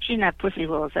 she didn't have Pussy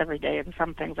Willows every day, and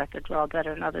some things I could draw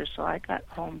better than others, so I got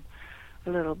home a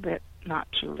little bit not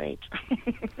too late.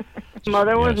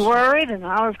 Mother was worried, and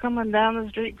I was coming down the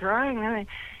street crying.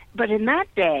 But in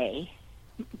that day,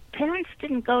 parents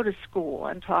didn't go to school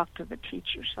and talk to the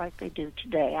teachers like they do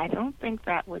today. I don't think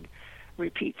that would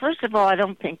repeat. First of all, I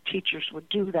don't think teachers would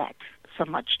do that so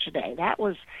much today. That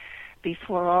was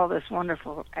before all this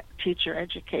wonderful teacher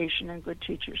education and good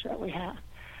teachers that we have.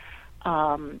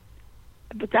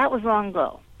 But that was long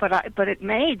ago. But it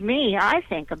made me, I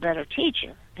think, a better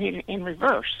teacher in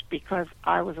reverse, because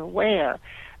I was aware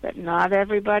that not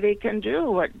everybody can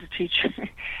do what the teacher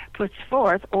puts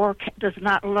forth or does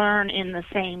not learn in the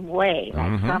same way.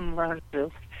 Like some learn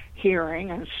through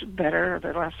hearing, and it's better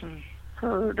the lesson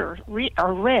heard or read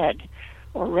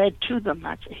to them.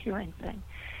 That's a hearing thing.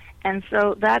 And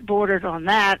so that bordered on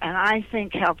that, and I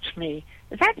think helped me.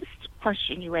 Is that the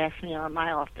question you asked me, or am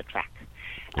I off the track?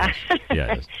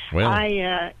 Yes. Well,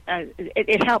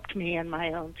 it helped me in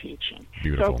my own teaching.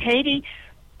 Beautiful. So Katie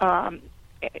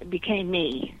became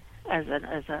me as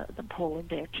the polar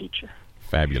bear teacher.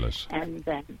 Fabulous. And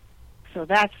then, so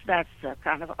that's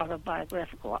kind of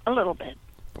autobiographical a little bit.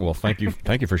 Well, thank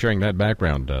you for sharing that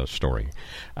background story.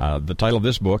 The title of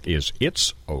this book is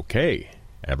 "It's Okay,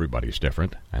 Everybody's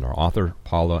Different," and our author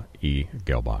Paula E.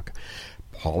 Gelbach.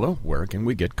 Paula, where can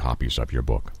we get copies of your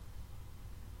book?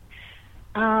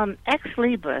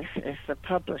 Xlibris is the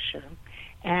publisher,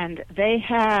 and they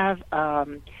have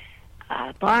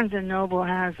Barnes & Noble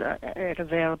has it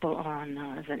available on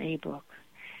as an ebook,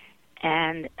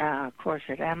 and of course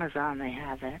at Amazon they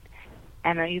have it,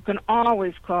 and you can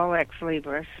always call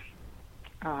Xlibris,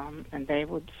 and they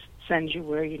would send you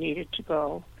where you needed to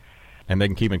go. And they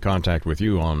can keep in contact with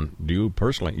you on. You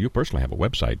personally have a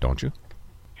website, don't you?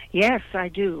 Yes, I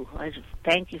do.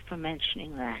 Thank you for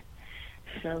mentioning that.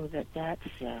 So that's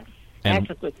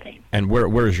a good thing. And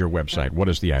where is your website? What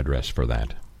is the address for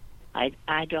that? I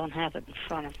don't have it in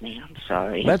front of me. I'm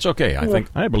sorry. That's okay.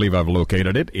 I believe I've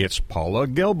located it. It's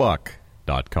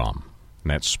paulagelbach.com. And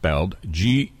that's spelled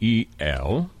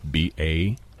Gelbach.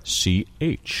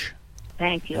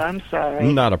 Thank you. I'm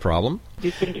sorry. Not a problem.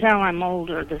 You can tell I'm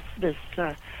older. This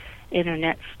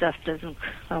internet stuff doesn't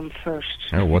come first.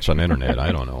 Oh, what's on internet?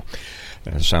 I don't know.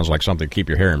 It sounds like something to keep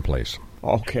your hair in place.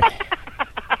 Okay.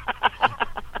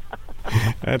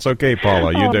 That's okay,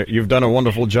 Paula. You've done a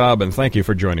wonderful job, and thank you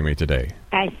for joining me today.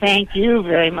 I thank you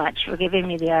very much for giving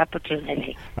me the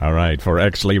opportunity. All right, for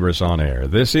Xlibris On Air,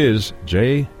 this is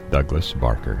J. Douglas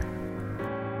Barker.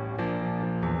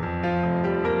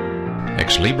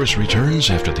 Xlibris returns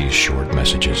after these short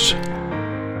messages.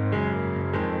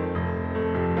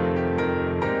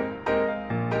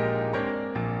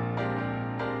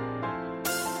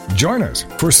 Join us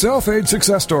for Self-Aid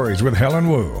Success Stories with Helen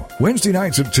Wu, Wednesday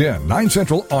nights at 10, 9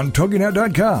 Central on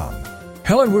TogiNet.com.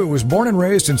 Helen Wu was born and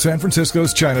raised in San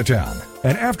Francisco's Chinatown,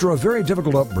 and after a very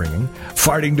difficult upbringing,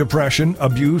 fighting depression,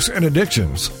 abuse, and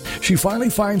addictions, she finally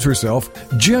finds herself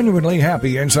genuinely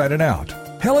happy inside and out.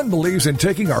 Helen believes in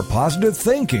taking our positive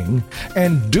thinking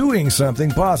and doing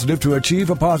something positive to achieve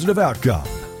a positive outcome.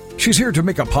 She's here to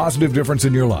make a positive difference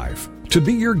in your life, to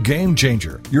be your game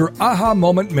changer, your aha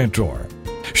moment mentor.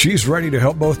 She's ready to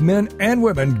help both men and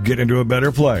women get into a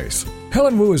better place.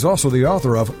 Helen Wu is also the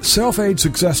author of Self-Aid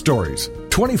Success Stories,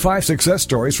 25 success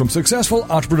stories from successful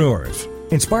entrepreneurs.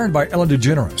 Inspired by Ellen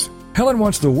DeGeneres, Helen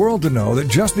wants the world to know that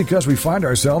just because we find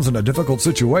ourselves in a difficult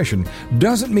situation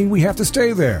doesn't mean we have to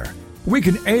stay there. We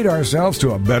can aid ourselves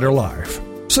to a better life.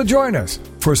 So join us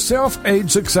for Self-Aid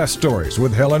Success Stories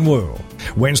with Helen Wu,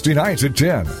 Wednesday nights at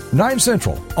 10, 9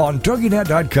 Central on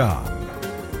TogiNet.com.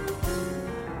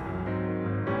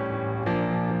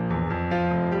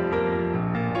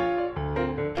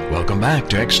 Welcome back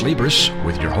to Xlibris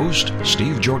with your host,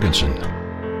 Steve Jorgensen.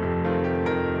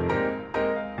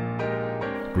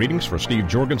 Greetings for Steve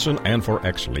Jorgensen and for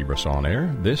Xlibris On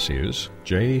Air. This is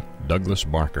J. Douglas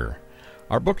Barker.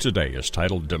 Our book today is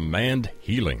titled Demand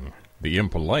Healing, the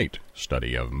Impolite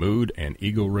Study of Mood and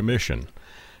Ego Remission.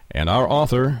 And our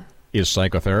author is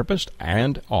psychotherapist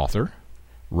and author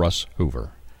Russ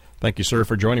Hoover. Thank you, sir,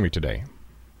 for joining me today.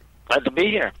 Glad to be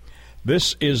here.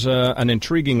 This is an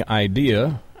intriguing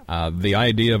idea. The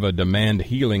idea of a demand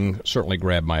healing certainly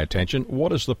grabbed my attention.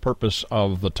 What is the purpose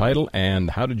of the title,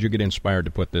 and how did you get inspired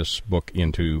to put this book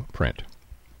into print?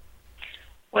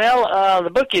 Well, the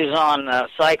book is on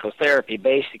psychotherapy,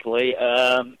 basically,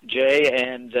 Jay,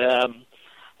 and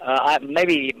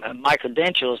maybe my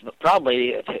credentials, but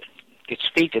probably could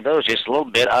speak to those just a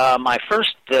little bit. My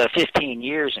first 15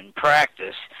 years in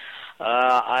practice,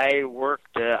 I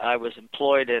was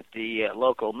employed at the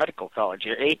local medical college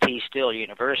here, A.T. Still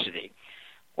University,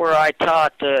 where I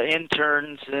taught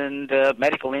interns and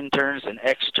medical interns and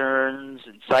externs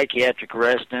and psychiatric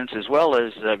residents, as well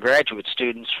as graduate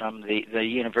students from the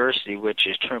university, which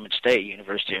is Truman State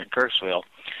University here in Kirksville.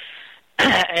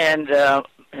 And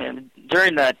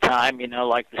during that time,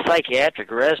 like the psychiatric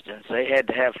residents, they had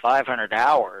to have 500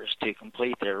 hours to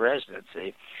complete their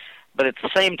residency. But at the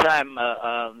same time,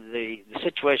 the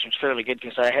situation was fairly good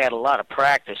because I had a lot of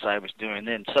practice I was doing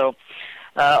then. So,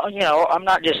 I'm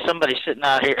not just somebody sitting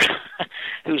out here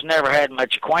who's never had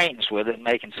much acquaintance with it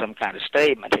making some kind of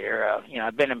statement here.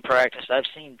 I've been in practice. I've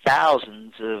seen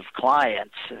thousands of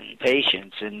clients and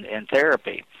patients in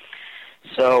therapy.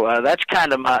 So that's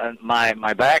kind of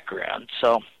my background.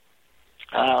 So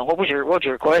what was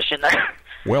your question there?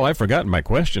 Well, I've forgotten my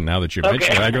question now that you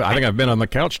mentioned it. I think I've been on the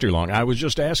couch too long. I was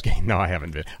just asking. No, I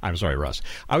haven't been. I'm sorry, Russ.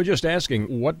 I was just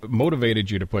asking what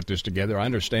motivated you to put this together. I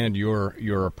understand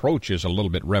your approach is a little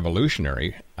bit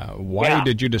revolutionary. Why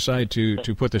did you decide to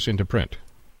put this into print?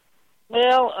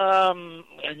 Well,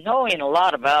 knowing a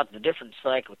lot about the different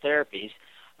psychotherapies,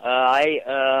 I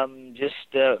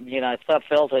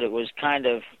felt that it was kind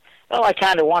of, I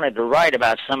kind of wanted to write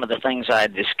about some of the things I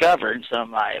had discovered. So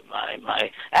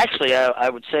actually, I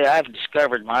would say I've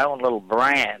discovered my own little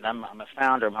brand. I'm a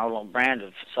founder of my own little brand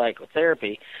of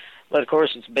psychotherapy, but of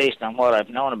course it's based on what I've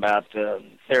known about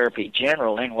therapy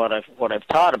generally and what I've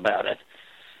taught about it.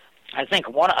 I think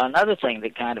another thing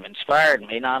that kind of inspired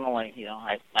me, not only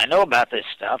I know about this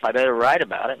stuff, I better write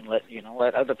about it and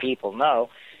let other people know,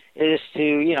 is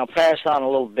to pass on a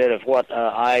little bit of what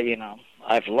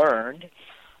I've learned.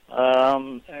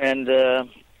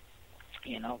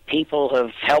 People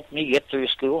have helped me get through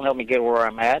school, helped me get where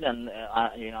I'm at, and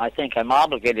I think I'm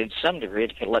obligated to some degree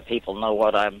to let people know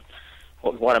what I'm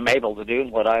able to do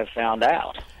and what I've found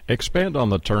out. Expand on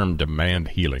the term demand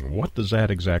healing. What does that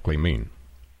exactly mean?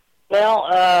 Well,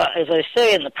 as I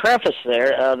say in the preface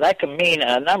there, that can mean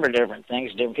a number of different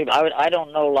things to different people. I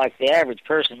don't know, like the average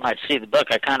person might see the book.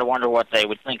 I kind of wonder what they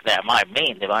would think that might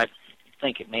mean. They might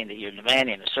think it means that you're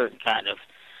demanding a certain kind of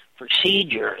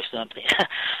procedure or something.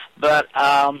 But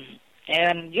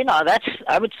that's,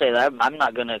 I would say that I'm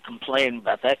not going to complain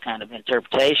about that kind of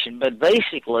interpretation, but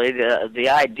basically the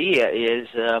idea is,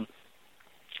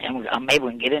 and maybe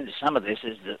we can get into some of this,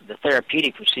 is the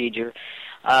therapeutic procedure.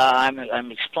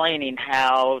 I'm explaining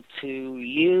how to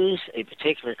use a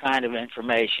particular kind of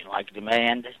information like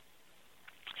demand.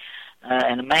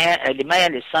 And a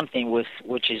demand is something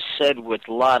which is said with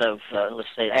a lot of, let's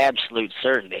say, absolute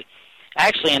certainty.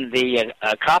 Actually, in the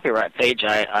copyright page,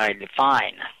 I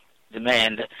define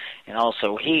demand and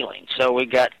also healing. So we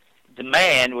got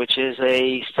demand, which is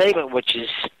a statement which is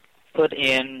put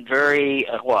in very,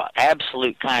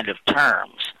 absolute kind of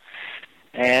terms.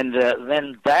 And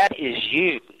then that is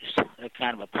used,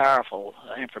 kind of a powerful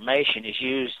information is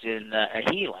used in a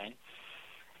healing.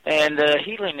 And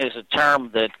healing is a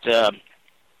term that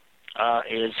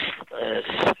is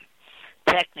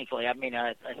technically, I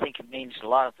think it means a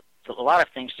lot of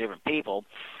things to different people,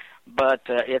 but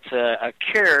it's a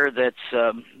cure that's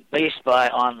based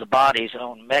on the body's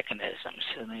own mechanisms.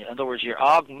 In other words, you're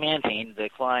augmenting the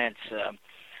client's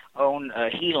own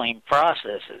healing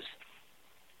processes.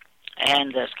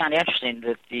 And it's kind of interesting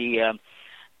that the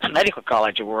medical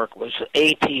college of work was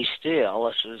A.T. Still.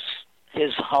 This was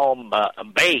his home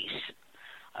base.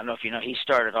 I don't know if you know, he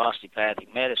started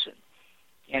osteopathic medicine.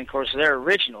 And, of course, their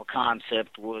original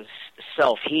concept was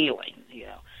self-healing,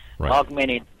 right.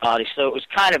 Augmenting the body. So it was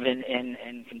kind of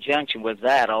in conjunction with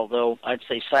that, although I'd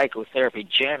say psychotherapy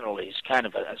generally is kind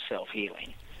of a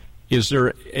self-healing. Is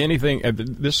there anything,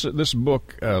 this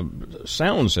book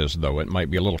sounds as though it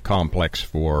might be a little complex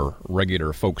for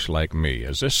regular folks like me.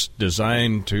 Is this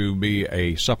designed to be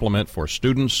a supplement for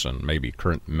students and maybe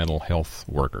current mental health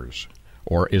workers?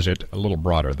 Or is it a little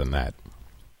broader than that?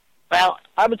 Well,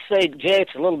 I would say, Jay,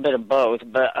 it's a little bit of both.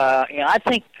 But, I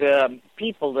think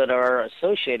people that are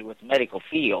associated with the medical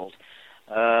field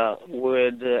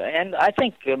would, and I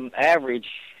think average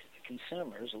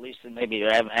consumers, at least maybe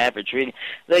an average reading,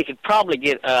 they could probably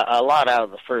get a lot out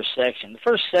of the first section. The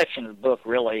first section of the book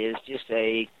really is just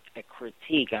a a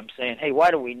critique. I'm saying, hey,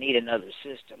 why do we need another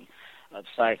system of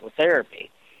psychotherapy?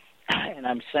 And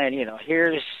I'm saying,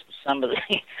 here's some of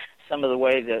the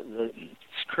way the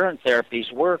current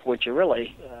therapies work, which are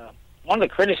really one of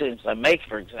the criticisms I make,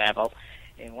 for example,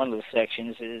 in one of the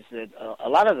sections, is that a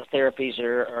lot of the therapies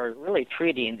are really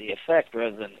treating the effect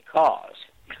rather than the cause.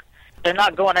 They're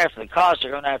not going after the cause;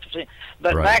 they're going after.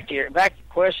 But right. back to your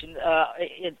question,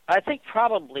 I think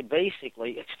probably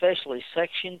basically, especially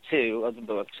Section 2 of the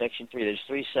book, Section 3. There's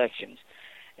 3 sections,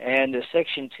 and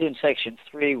Section 2 and Section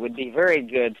 3 would be very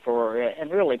good for,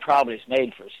 and really probably is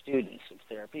made for students of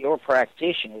therapy or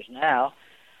practitioners now,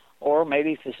 or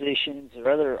maybe physicians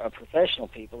or other professional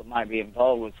people that might be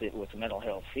involved with the mental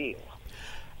health field.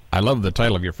 I love the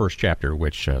title of your first chapter,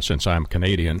 which, since I'm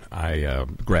Canadian, I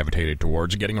gravitated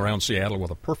towards getting around Seattle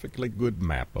with a perfectly good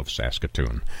map of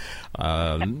Saskatoon.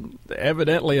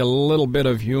 Evidently a little bit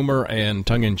of humor and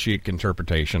tongue-in-cheek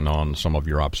interpretation on some of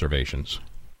your observations.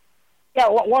 Yeah,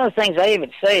 one of the things I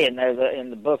even say in there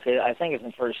in the book, I think it's in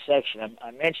the first section,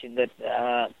 I mentioned that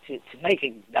to make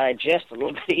it digest a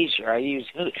little bit easier, I use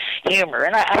humor.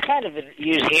 And I kind of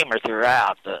use humor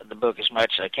throughout the book as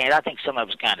much as I can. I think some of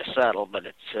it's kind of subtle, but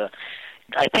it's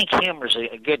I think humor is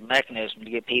a good mechanism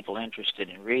to get people interested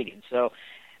in reading. So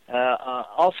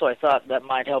also I thought that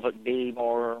might help it be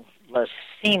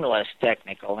seem less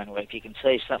technical. Anyway, if you can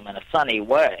say something in a funny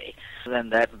way, then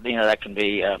that can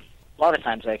be... a lot of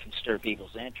times that can stir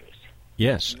people's interest.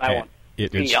 Yes.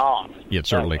 It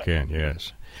certainly can,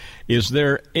 yes. Is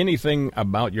there anything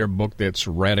about your book that's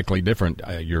radically different?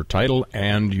 Your title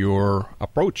and your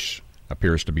approach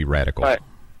appears to be radical. Right.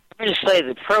 Let me just say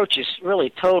the approach is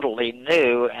really totally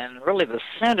new, and really the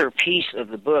centerpiece of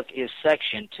the book is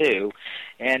Section 2.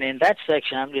 And in that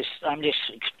section, I'm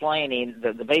just explaining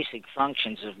the basic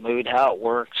functions of mood, how it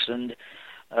works, and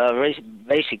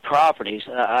basic properties.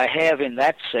 I have in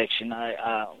that section,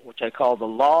 which I call the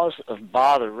laws of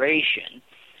botheration.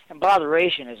 And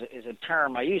botheration is a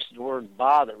term. I use the word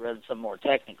bother rather than some more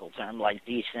technical term like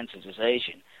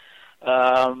desensitization,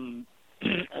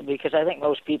 because I think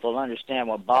most people understand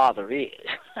what bother is.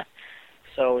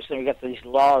 So we got these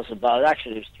laws of bother.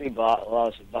 Actually, there's 3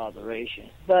 laws of botheration,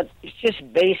 but it's just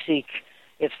basic.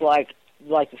 It's like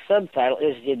the subtitle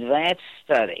is the advanced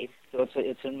study. So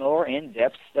it's a more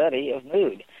in-depth study of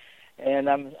mood, and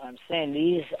I'm saying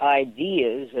these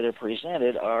ideas that are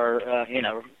presented are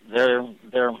they're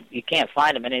you can't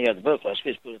find them in any other book. Let's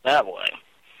just put it that way.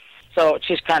 So it's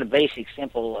just kind of basic,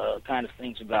 simple kind of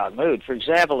things about mood. For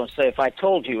example, let's say if I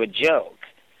told you a joke,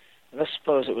 let's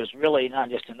suppose it was really not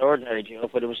just an ordinary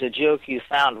joke, but it was a joke you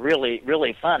found really,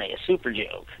 really funny, a super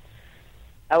joke.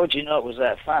 How would you know it was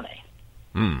that funny?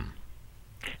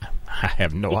 I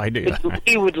have no idea.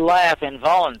 You would laugh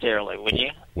involuntarily, wouldn't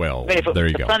you? Well, if it there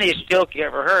was you go. The funniest joke you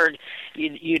ever heard,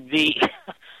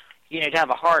 you'd have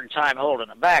a hard time holding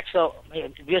it back. So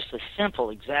just a simple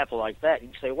example like that, you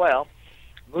can say, well,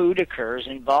 mood occurs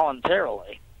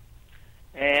involuntarily.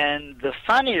 And the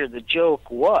funnier the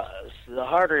joke was, the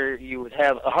harder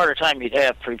time you'd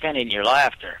have preventing your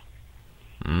laughter.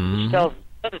 Mm-hmm. Which tells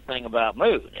another thing about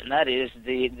mood, and that is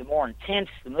the more intense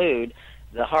the mood,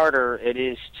 the harder it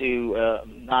is to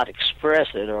not express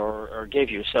it or give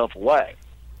yourself away.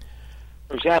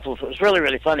 For example, if it was really,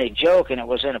 really funny joke and it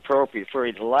was inappropriate for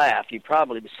you to laugh, you'd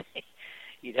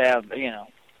have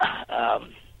a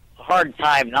hard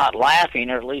time not laughing,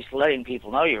 or at least letting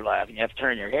people know you're laughing. You have to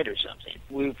turn your head or something.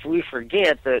 We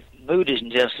forget that mood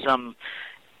isn't just some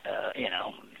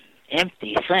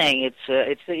empty thing.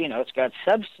 It's got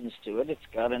substance to it. It's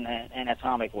got an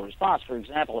anatomical response. For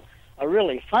example, a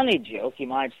really funny joke, you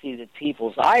might see that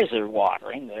people's eyes are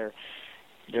watering, their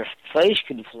face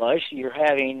can flush. You're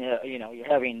having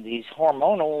these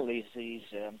hormonal, these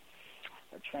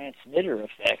transmitter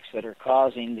effects that are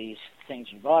causing these things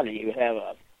in your body. You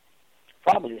have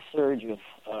probably a surge of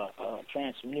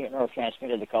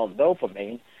neurotransmitter they call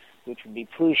dopamine, which would be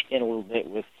pushed in a little bit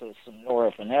with some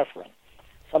norepinephrine.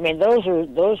 So, I mean, those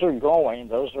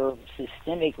are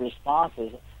systemic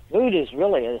responses. Mood is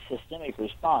really a systemic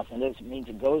response, and it means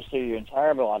it goes through your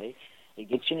entire body. It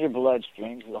gets in your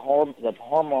bloodstream. The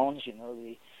hormones,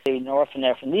 the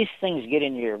norepinephrine, these things get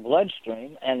in your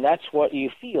bloodstream, and that's what you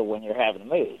feel when you're having a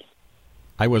mood.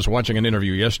 I was watching an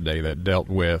interview yesterday that dealt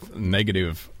with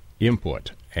negative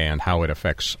input and how it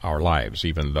affects our lives.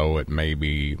 Even though it may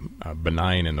be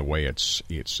benign in the way it's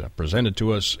presented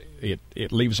to us,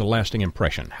 it leaves a lasting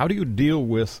impression. How do you deal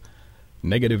with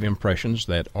negative impressions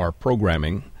that are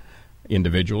programming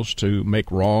individuals to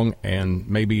make wrong and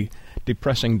maybe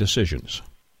depressing decisions?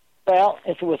 Well,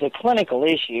 if it was a clinical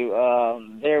issue,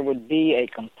 there would be a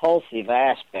compulsive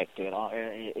aspect to it.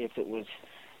 If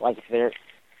like if they're,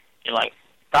 like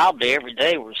probably every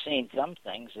day we're seeing some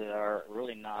things that are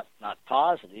really not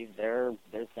positive. They're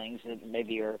things that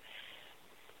maybe are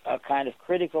kind of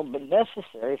critical but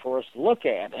necessary for us to look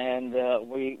at. And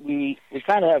we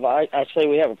kind of have, I say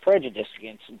we have a prejudice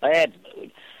against bad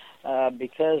mood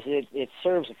because it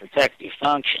serves a protective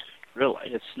function. Really,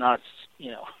 it's not,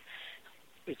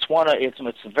 it's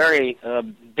a very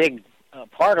big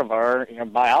part of our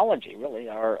biology. Really,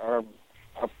 our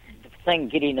thing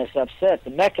getting us upset, the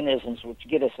mechanisms which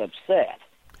get us upset.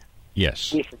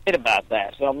 Yes. We forget about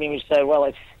that. So, we say, well,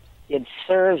 it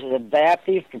serves an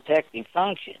adaptive, protective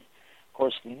function. Of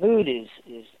course, the mood is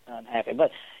unhappy.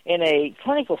 But in a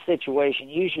clinical situation,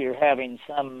 usually you're having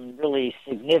some really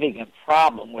significant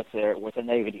problem with a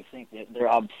negative thing. They're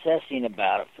obsessing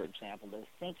about it, for example. They're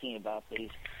thinking about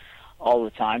these all the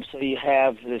time. So you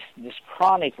have this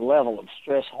chronic level of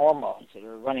stress hormones that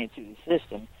are running through the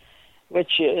system,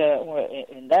 which,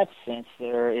 in that sense,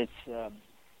 it's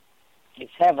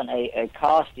having a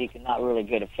caustic and not really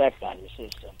good effect on your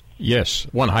system. Yes.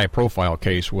 One high-profile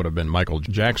case would have been Michael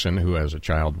Jackson, who as a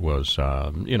child was,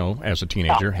 as a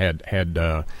teenager, had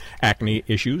acne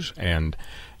issues and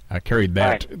carried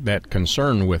that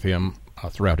concern with him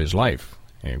throughout his life.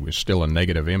 It was still a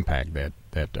negative impact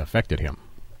that affected him.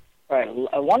 Right.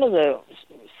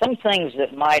 Some things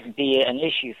that might be an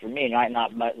issue for me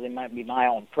they might be my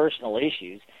own personal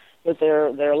issues, but there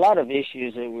are a lot of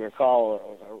issues that we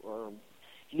call or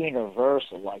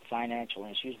universal, like financial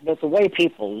issues. But the way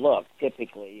people look,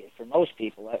 typically, for most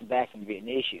people, that can be an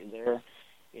issue. They're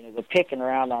picking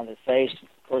around on their face.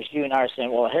 Of course, you and I are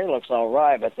saying, well, the hair looks all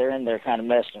right, but they're in there kind of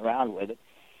messing around with it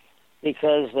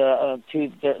because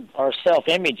our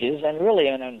self-images, and really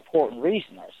an important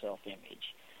reason, our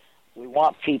self-image. We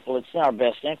want people, it's in our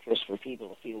best interest for people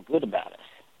to feel good about us.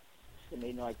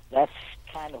 That's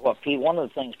kind of what one of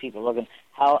the things people look at,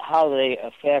 how they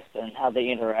affect and how they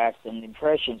interact and the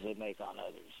impressions they make on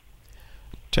others.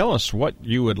 Tell us what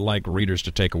you would like readers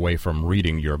to take away from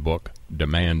reading your book,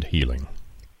 Demand Healing.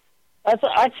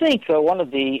 I think one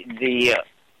of the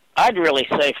I'd really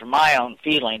say for my own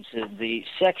feelings is the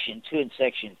Section 2 and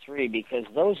Section 3, because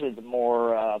those are the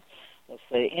more, let's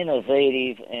say,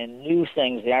 innovative and new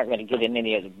things they aren't going to get in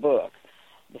any other book.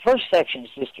 The first section is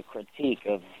just a critique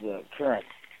of the current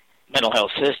mental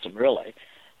health system, really.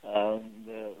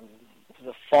 The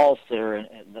faults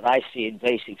that I see in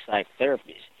basic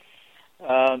psychotherapies.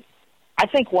 I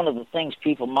think one of the things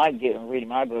people might get in reading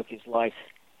my book is like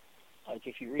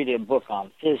if you read a book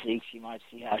on physics, you might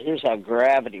see here's how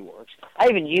gravity works. I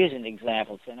even use an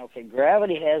example saying, okay,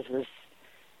 gravity has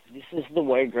this is the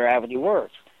way gravity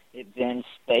works. It bends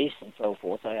space and so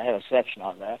forth. I have a section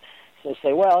on that. So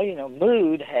say, well,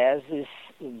 mood has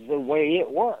the way it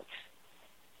works.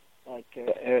 Like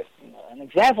an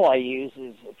example I use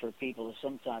is for people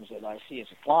sometimes that I see as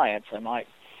a client. I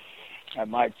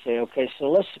might say, okay,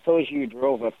 so let's suppose you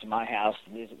drove up to my house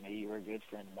to visit me. You were a good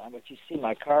friend of mine, but you see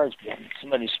my car's been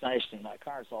somebody smashed in my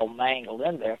car. It's all mangled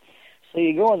in there. So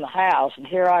you go in the house, and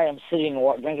here I am sitting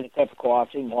drinking a cup of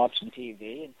coffee and watching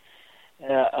TV,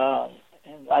 and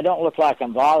I don't look like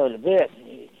I'm bothered a bit.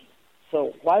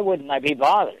 So why wouldn't I be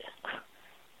bothered?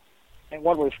 And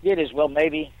what we forget is, well,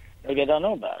 maybe I don't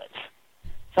know about it.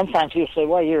 Sometimes people say,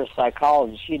 well, you're a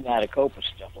psychologist. You know how to cope with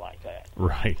stuff like that.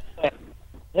 Right. But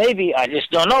maybe I just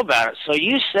don't know about it. So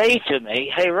you say to me,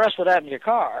 hey, Russ, what happened to your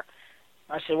car?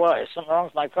 I said, well, is something wrong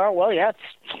with my car? Well, yeah,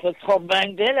 it's all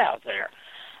banged in out there.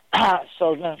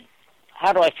 So then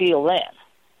how do I feel then?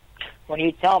 When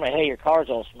you tell me, hey, your car's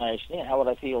all smashed in, how would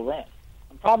I feel then?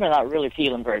 I'm probably not really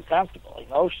feeling very comfortable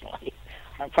emotionally.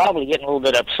 I'm probably getting a little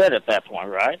bit upset at that point,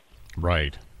 right?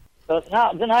 Right. So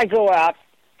now, then I go out,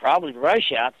 probably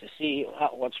rush out to see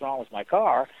what's wrong with my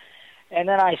car, and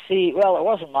then I see, well, it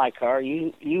wasn't my car.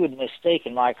 You had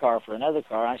mistaken my car for another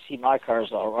car. I see my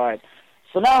car's all right.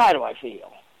 So now how do I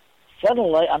feel?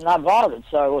 Suddenly, I'm not bothered.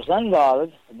 So I was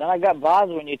unbothered, and then I got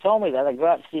bothered when you told me that. I go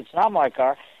out and see it's not my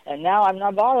car, and now I'm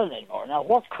not bothered anymore. Now,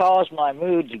 what caused my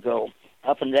mood to go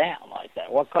up and down like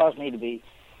that? What caused me to be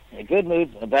in a good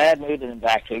mood, in a bad mood, and then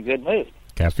back to a good mood?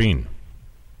 Caffeine.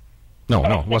 No,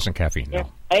 it wasn't caffeine.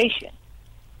 No. Information.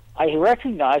 I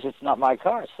recognize it's not my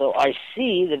car, so I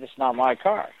see that it's not my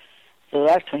car. So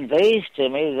that conveys to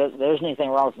me that there isn't anything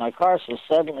wrong with my car, so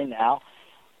suddenly now,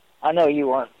 I know you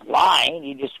weren't lying,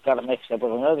 you just got it mixed up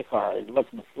with another car. It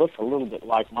looked a little bit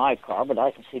like my car, but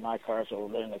I can see my car's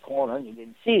over there in the corner, and you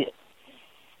didn't see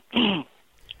it.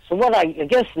 So what I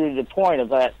guess the point of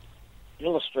that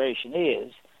illustration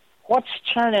is, what's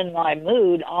turning my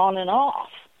mood on and off?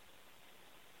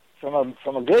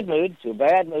 From a good mood to a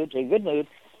bad mood to a good mood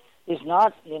is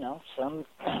not, some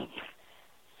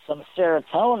some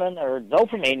serotonin or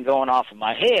dopamine going off in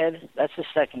my head. That's a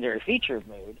secondary feature of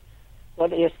mood.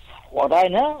 But it's what I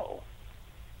know.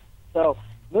 So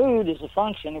mood is a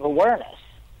function of awareness.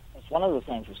 That's one of the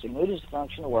things we see. Mood is a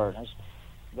function of awareness.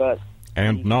 But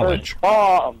and knowledge. The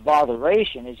law of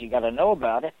botheration is you got to know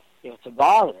about it. If it's a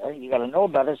bother, you got to know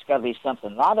about it. It's got to be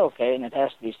something not okay, and it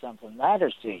has to be something that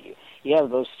matters to you. You have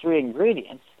those three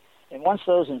ingredients, and once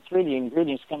those three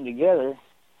ingredients come together,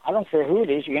 I don't care who it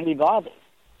is, you're going to be bothered.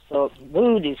 So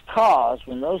mood is caused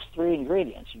when those three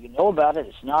ingredients, you know about it,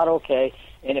 it's not okay,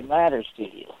 and it matters to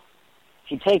you.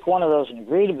 If you take one of those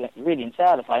ingredients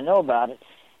out, if I know about it,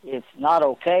 it's not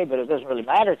okay, but it doesn't really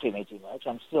matter to me too much,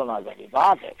 I'm still not going to be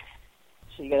bothered.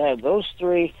 So you got to have those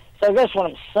three. So I guess what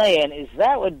I'm saying is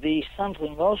that would be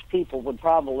something most people would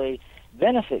probably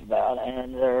benefit about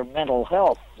in their mental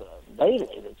health daily.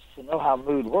 It's to know how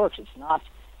mood works. It's not,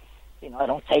 I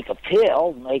don't take a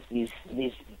pill to make these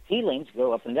feelings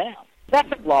go up and down.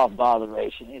 Second law of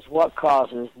botheration is what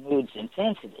causes mood's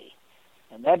intensity.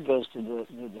 And that goes to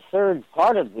the third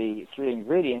part of the three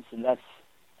ingredients, and that's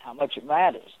how much it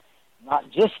matters.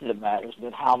 Not just that it matters,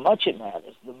 but how much it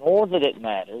matters. The more that it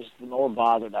matters, the more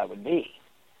bothered I would be.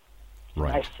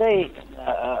 Right. I say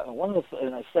in one of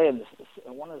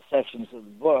the sections of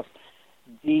the book,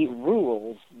 the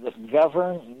rules that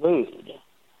govern mood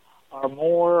are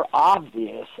more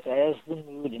obvious as the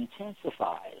mood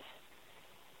intensifies.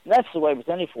 And that's the way with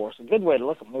any force. A good way to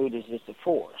look at mood is just a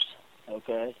force.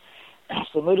 Okay,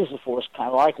 so mood is a force, kind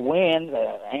of like wind,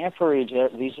 amperage.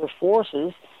 These are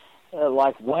forces.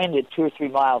 Like wind at 2 or 3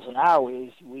 miles an hour,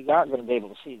 we aren't going to be able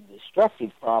to see the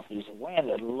destructive properties of wind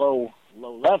at a low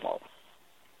level.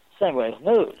 Same way as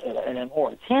mood. And the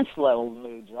more intense level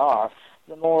moods are,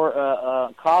 the more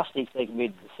caustic they can be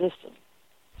to the system.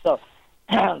 So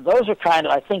those are kind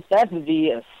of, I think that would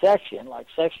be a section, like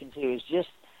Section 2 is just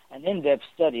an in-depth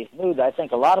study of mood. I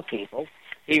think a lot of people,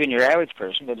 even your average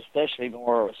person, but especially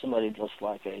more somebody just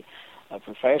like a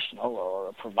professional or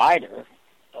a provider,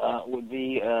 would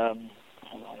be,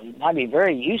 it might be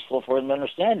very useful for them to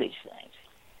understand these things.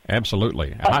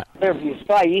 Absolutely. If you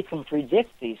spy, you can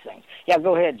predict these things. Yeah,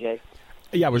 go ahead, Jay.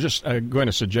 Yeah, I was just going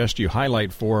to suggest you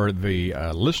highlight for the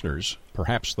listeners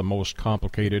perhaps the most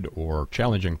complicated or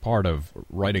challenging part of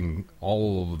writing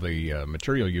all of the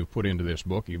material you've put into this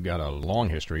book. You've got a long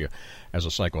history as a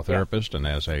psychotherapist and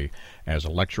as a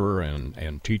lecturer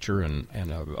and teacher and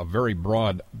a very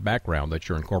broad background that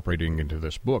you're incorporating into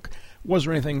this book. Was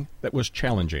there anything that was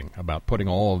challenging about putting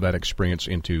all of that experience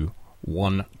into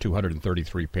one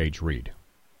 233-page read?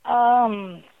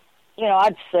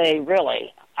 I'd say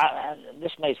really,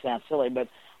 this may sound silly, but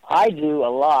I do a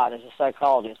lot as a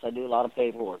psychologist. I do a lot of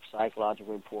paperwork,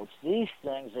 psychological reports. These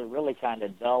things are really kind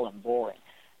of dull and boring.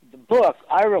 The book,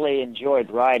 I really enjoyed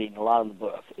writing a lot of the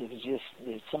book. It was just,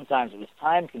 sometimes it was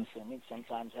time-consuming.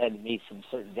 Sometimes I had to meet some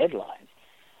certain deadlines.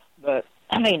 But,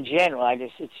 in general,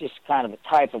 it's just kind of a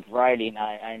type of writing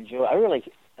I enjoy. I really,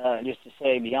 just to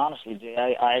say, be honest with you,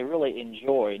 I really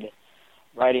enjoyed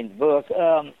writing the book.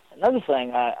 Another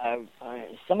thing,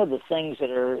 some of the things that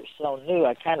are so new,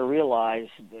 I kind of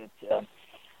realized that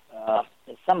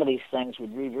some of these things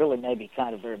would be really maybe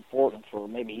kind of very important for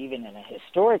maybe even in a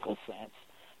historical sense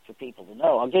for people to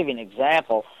know. I'll give you an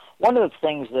example. One of the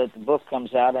things that the book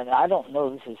comes out, and I don't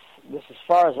know, this as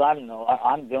far as I know,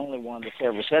 I'm the only one that's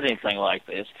ever said anything like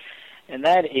this, and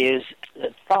that is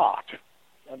that thought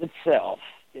of itself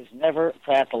is never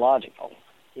pathological.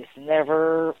 It's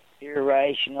never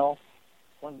irrational.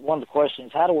 One of the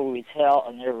questions, how do we tell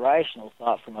an irrational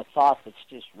thought from a thought that's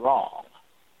just wrong?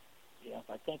 If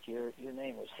I think your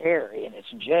name was Harry and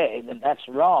it's Jay, then that's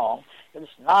wrong. But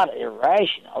it's not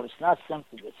irrational. It's not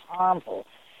something that's harmful.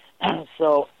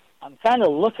 So I'm kind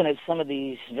of looking at some of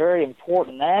these very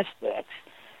important aspects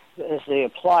as they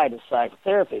apply to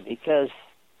psychotherapy, because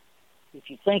if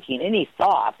you're thinking any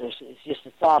thought, it's just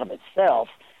a thought of itself.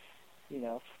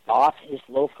 Thought is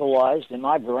localized in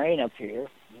my brain up here.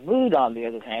 Mood, on the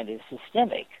other hand, is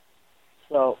systemic.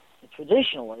 So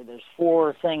traditionally, there's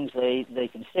 4 things they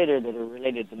consider that are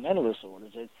related to mental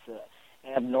disorders. It's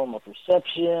abnormal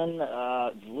perception,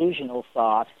 delusional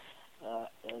thought,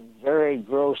 very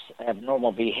gross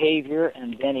abnormal behavior,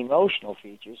 and then emotional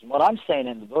features. And what I'm saying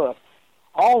in the book,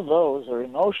 all those are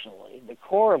emotionally. The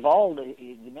core of all the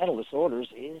mental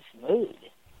disorders is mood.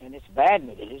 And it's bad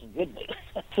mood, it isn't good mood.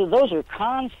 So those are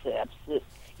concepts that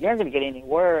you aren't going to get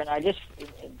anywhere. And I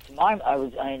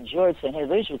enjoyed saying, hey,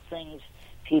 these are things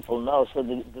people know. So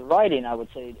the writing, I would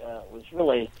say, was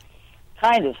really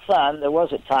kind of fun. There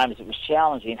was at times it was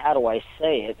challenging. How do I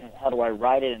say it? And how do I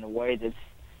write it in a way that's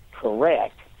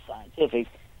correct, scientific,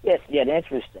 yet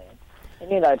interesting?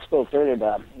 And I spoke earlier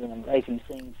about making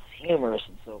things humorous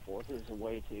and so forth is a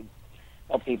way to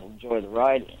help people enjoy the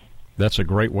writing. That's a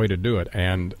great way to do it,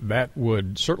 and that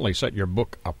would certainly set your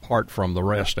book apart from the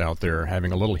rest out there,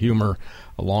 having a little humor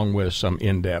along with some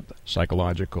in-depth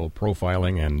psychological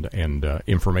profiling and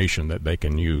information that they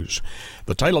can use.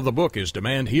 The title of the book is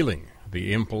Demand Healing,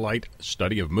 The Impolite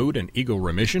Study of Mood and Ego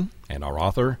Remission, and our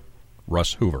author,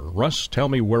 Russ Hoover. Russ, tell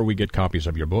me where we get copies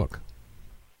of your book.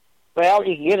 Well,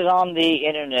 you can get it on the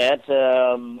Internet.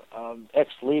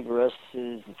 Xlibris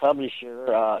is the publisher.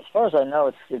 As far as I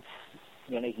know, it's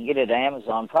you can get it at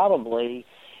Amazon, probably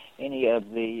any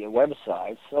of the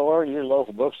websites, or your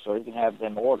local bookstore. You can have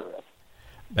them order it.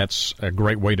 That's a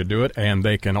great way to do it, and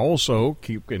they can also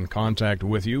keep in contact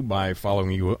with you by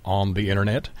following you on the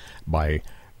Internet, by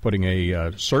putting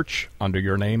a search under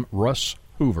your name, Russ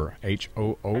Hoover,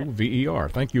 Hoover.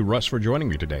 Thank you, Russ, for joining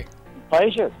me today.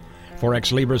 Pleasure. For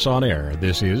Xlibris On Air,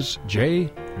 this is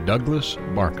J. Douglas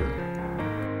Barker.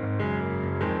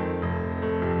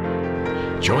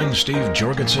 Join Steve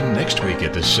Jorgensen next week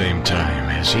at the same time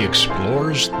as he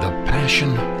explores the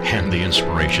passion and the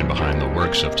inspiration behind the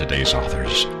works of today's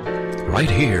authors. Right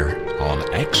here on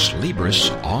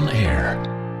Xlibris On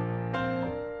Air.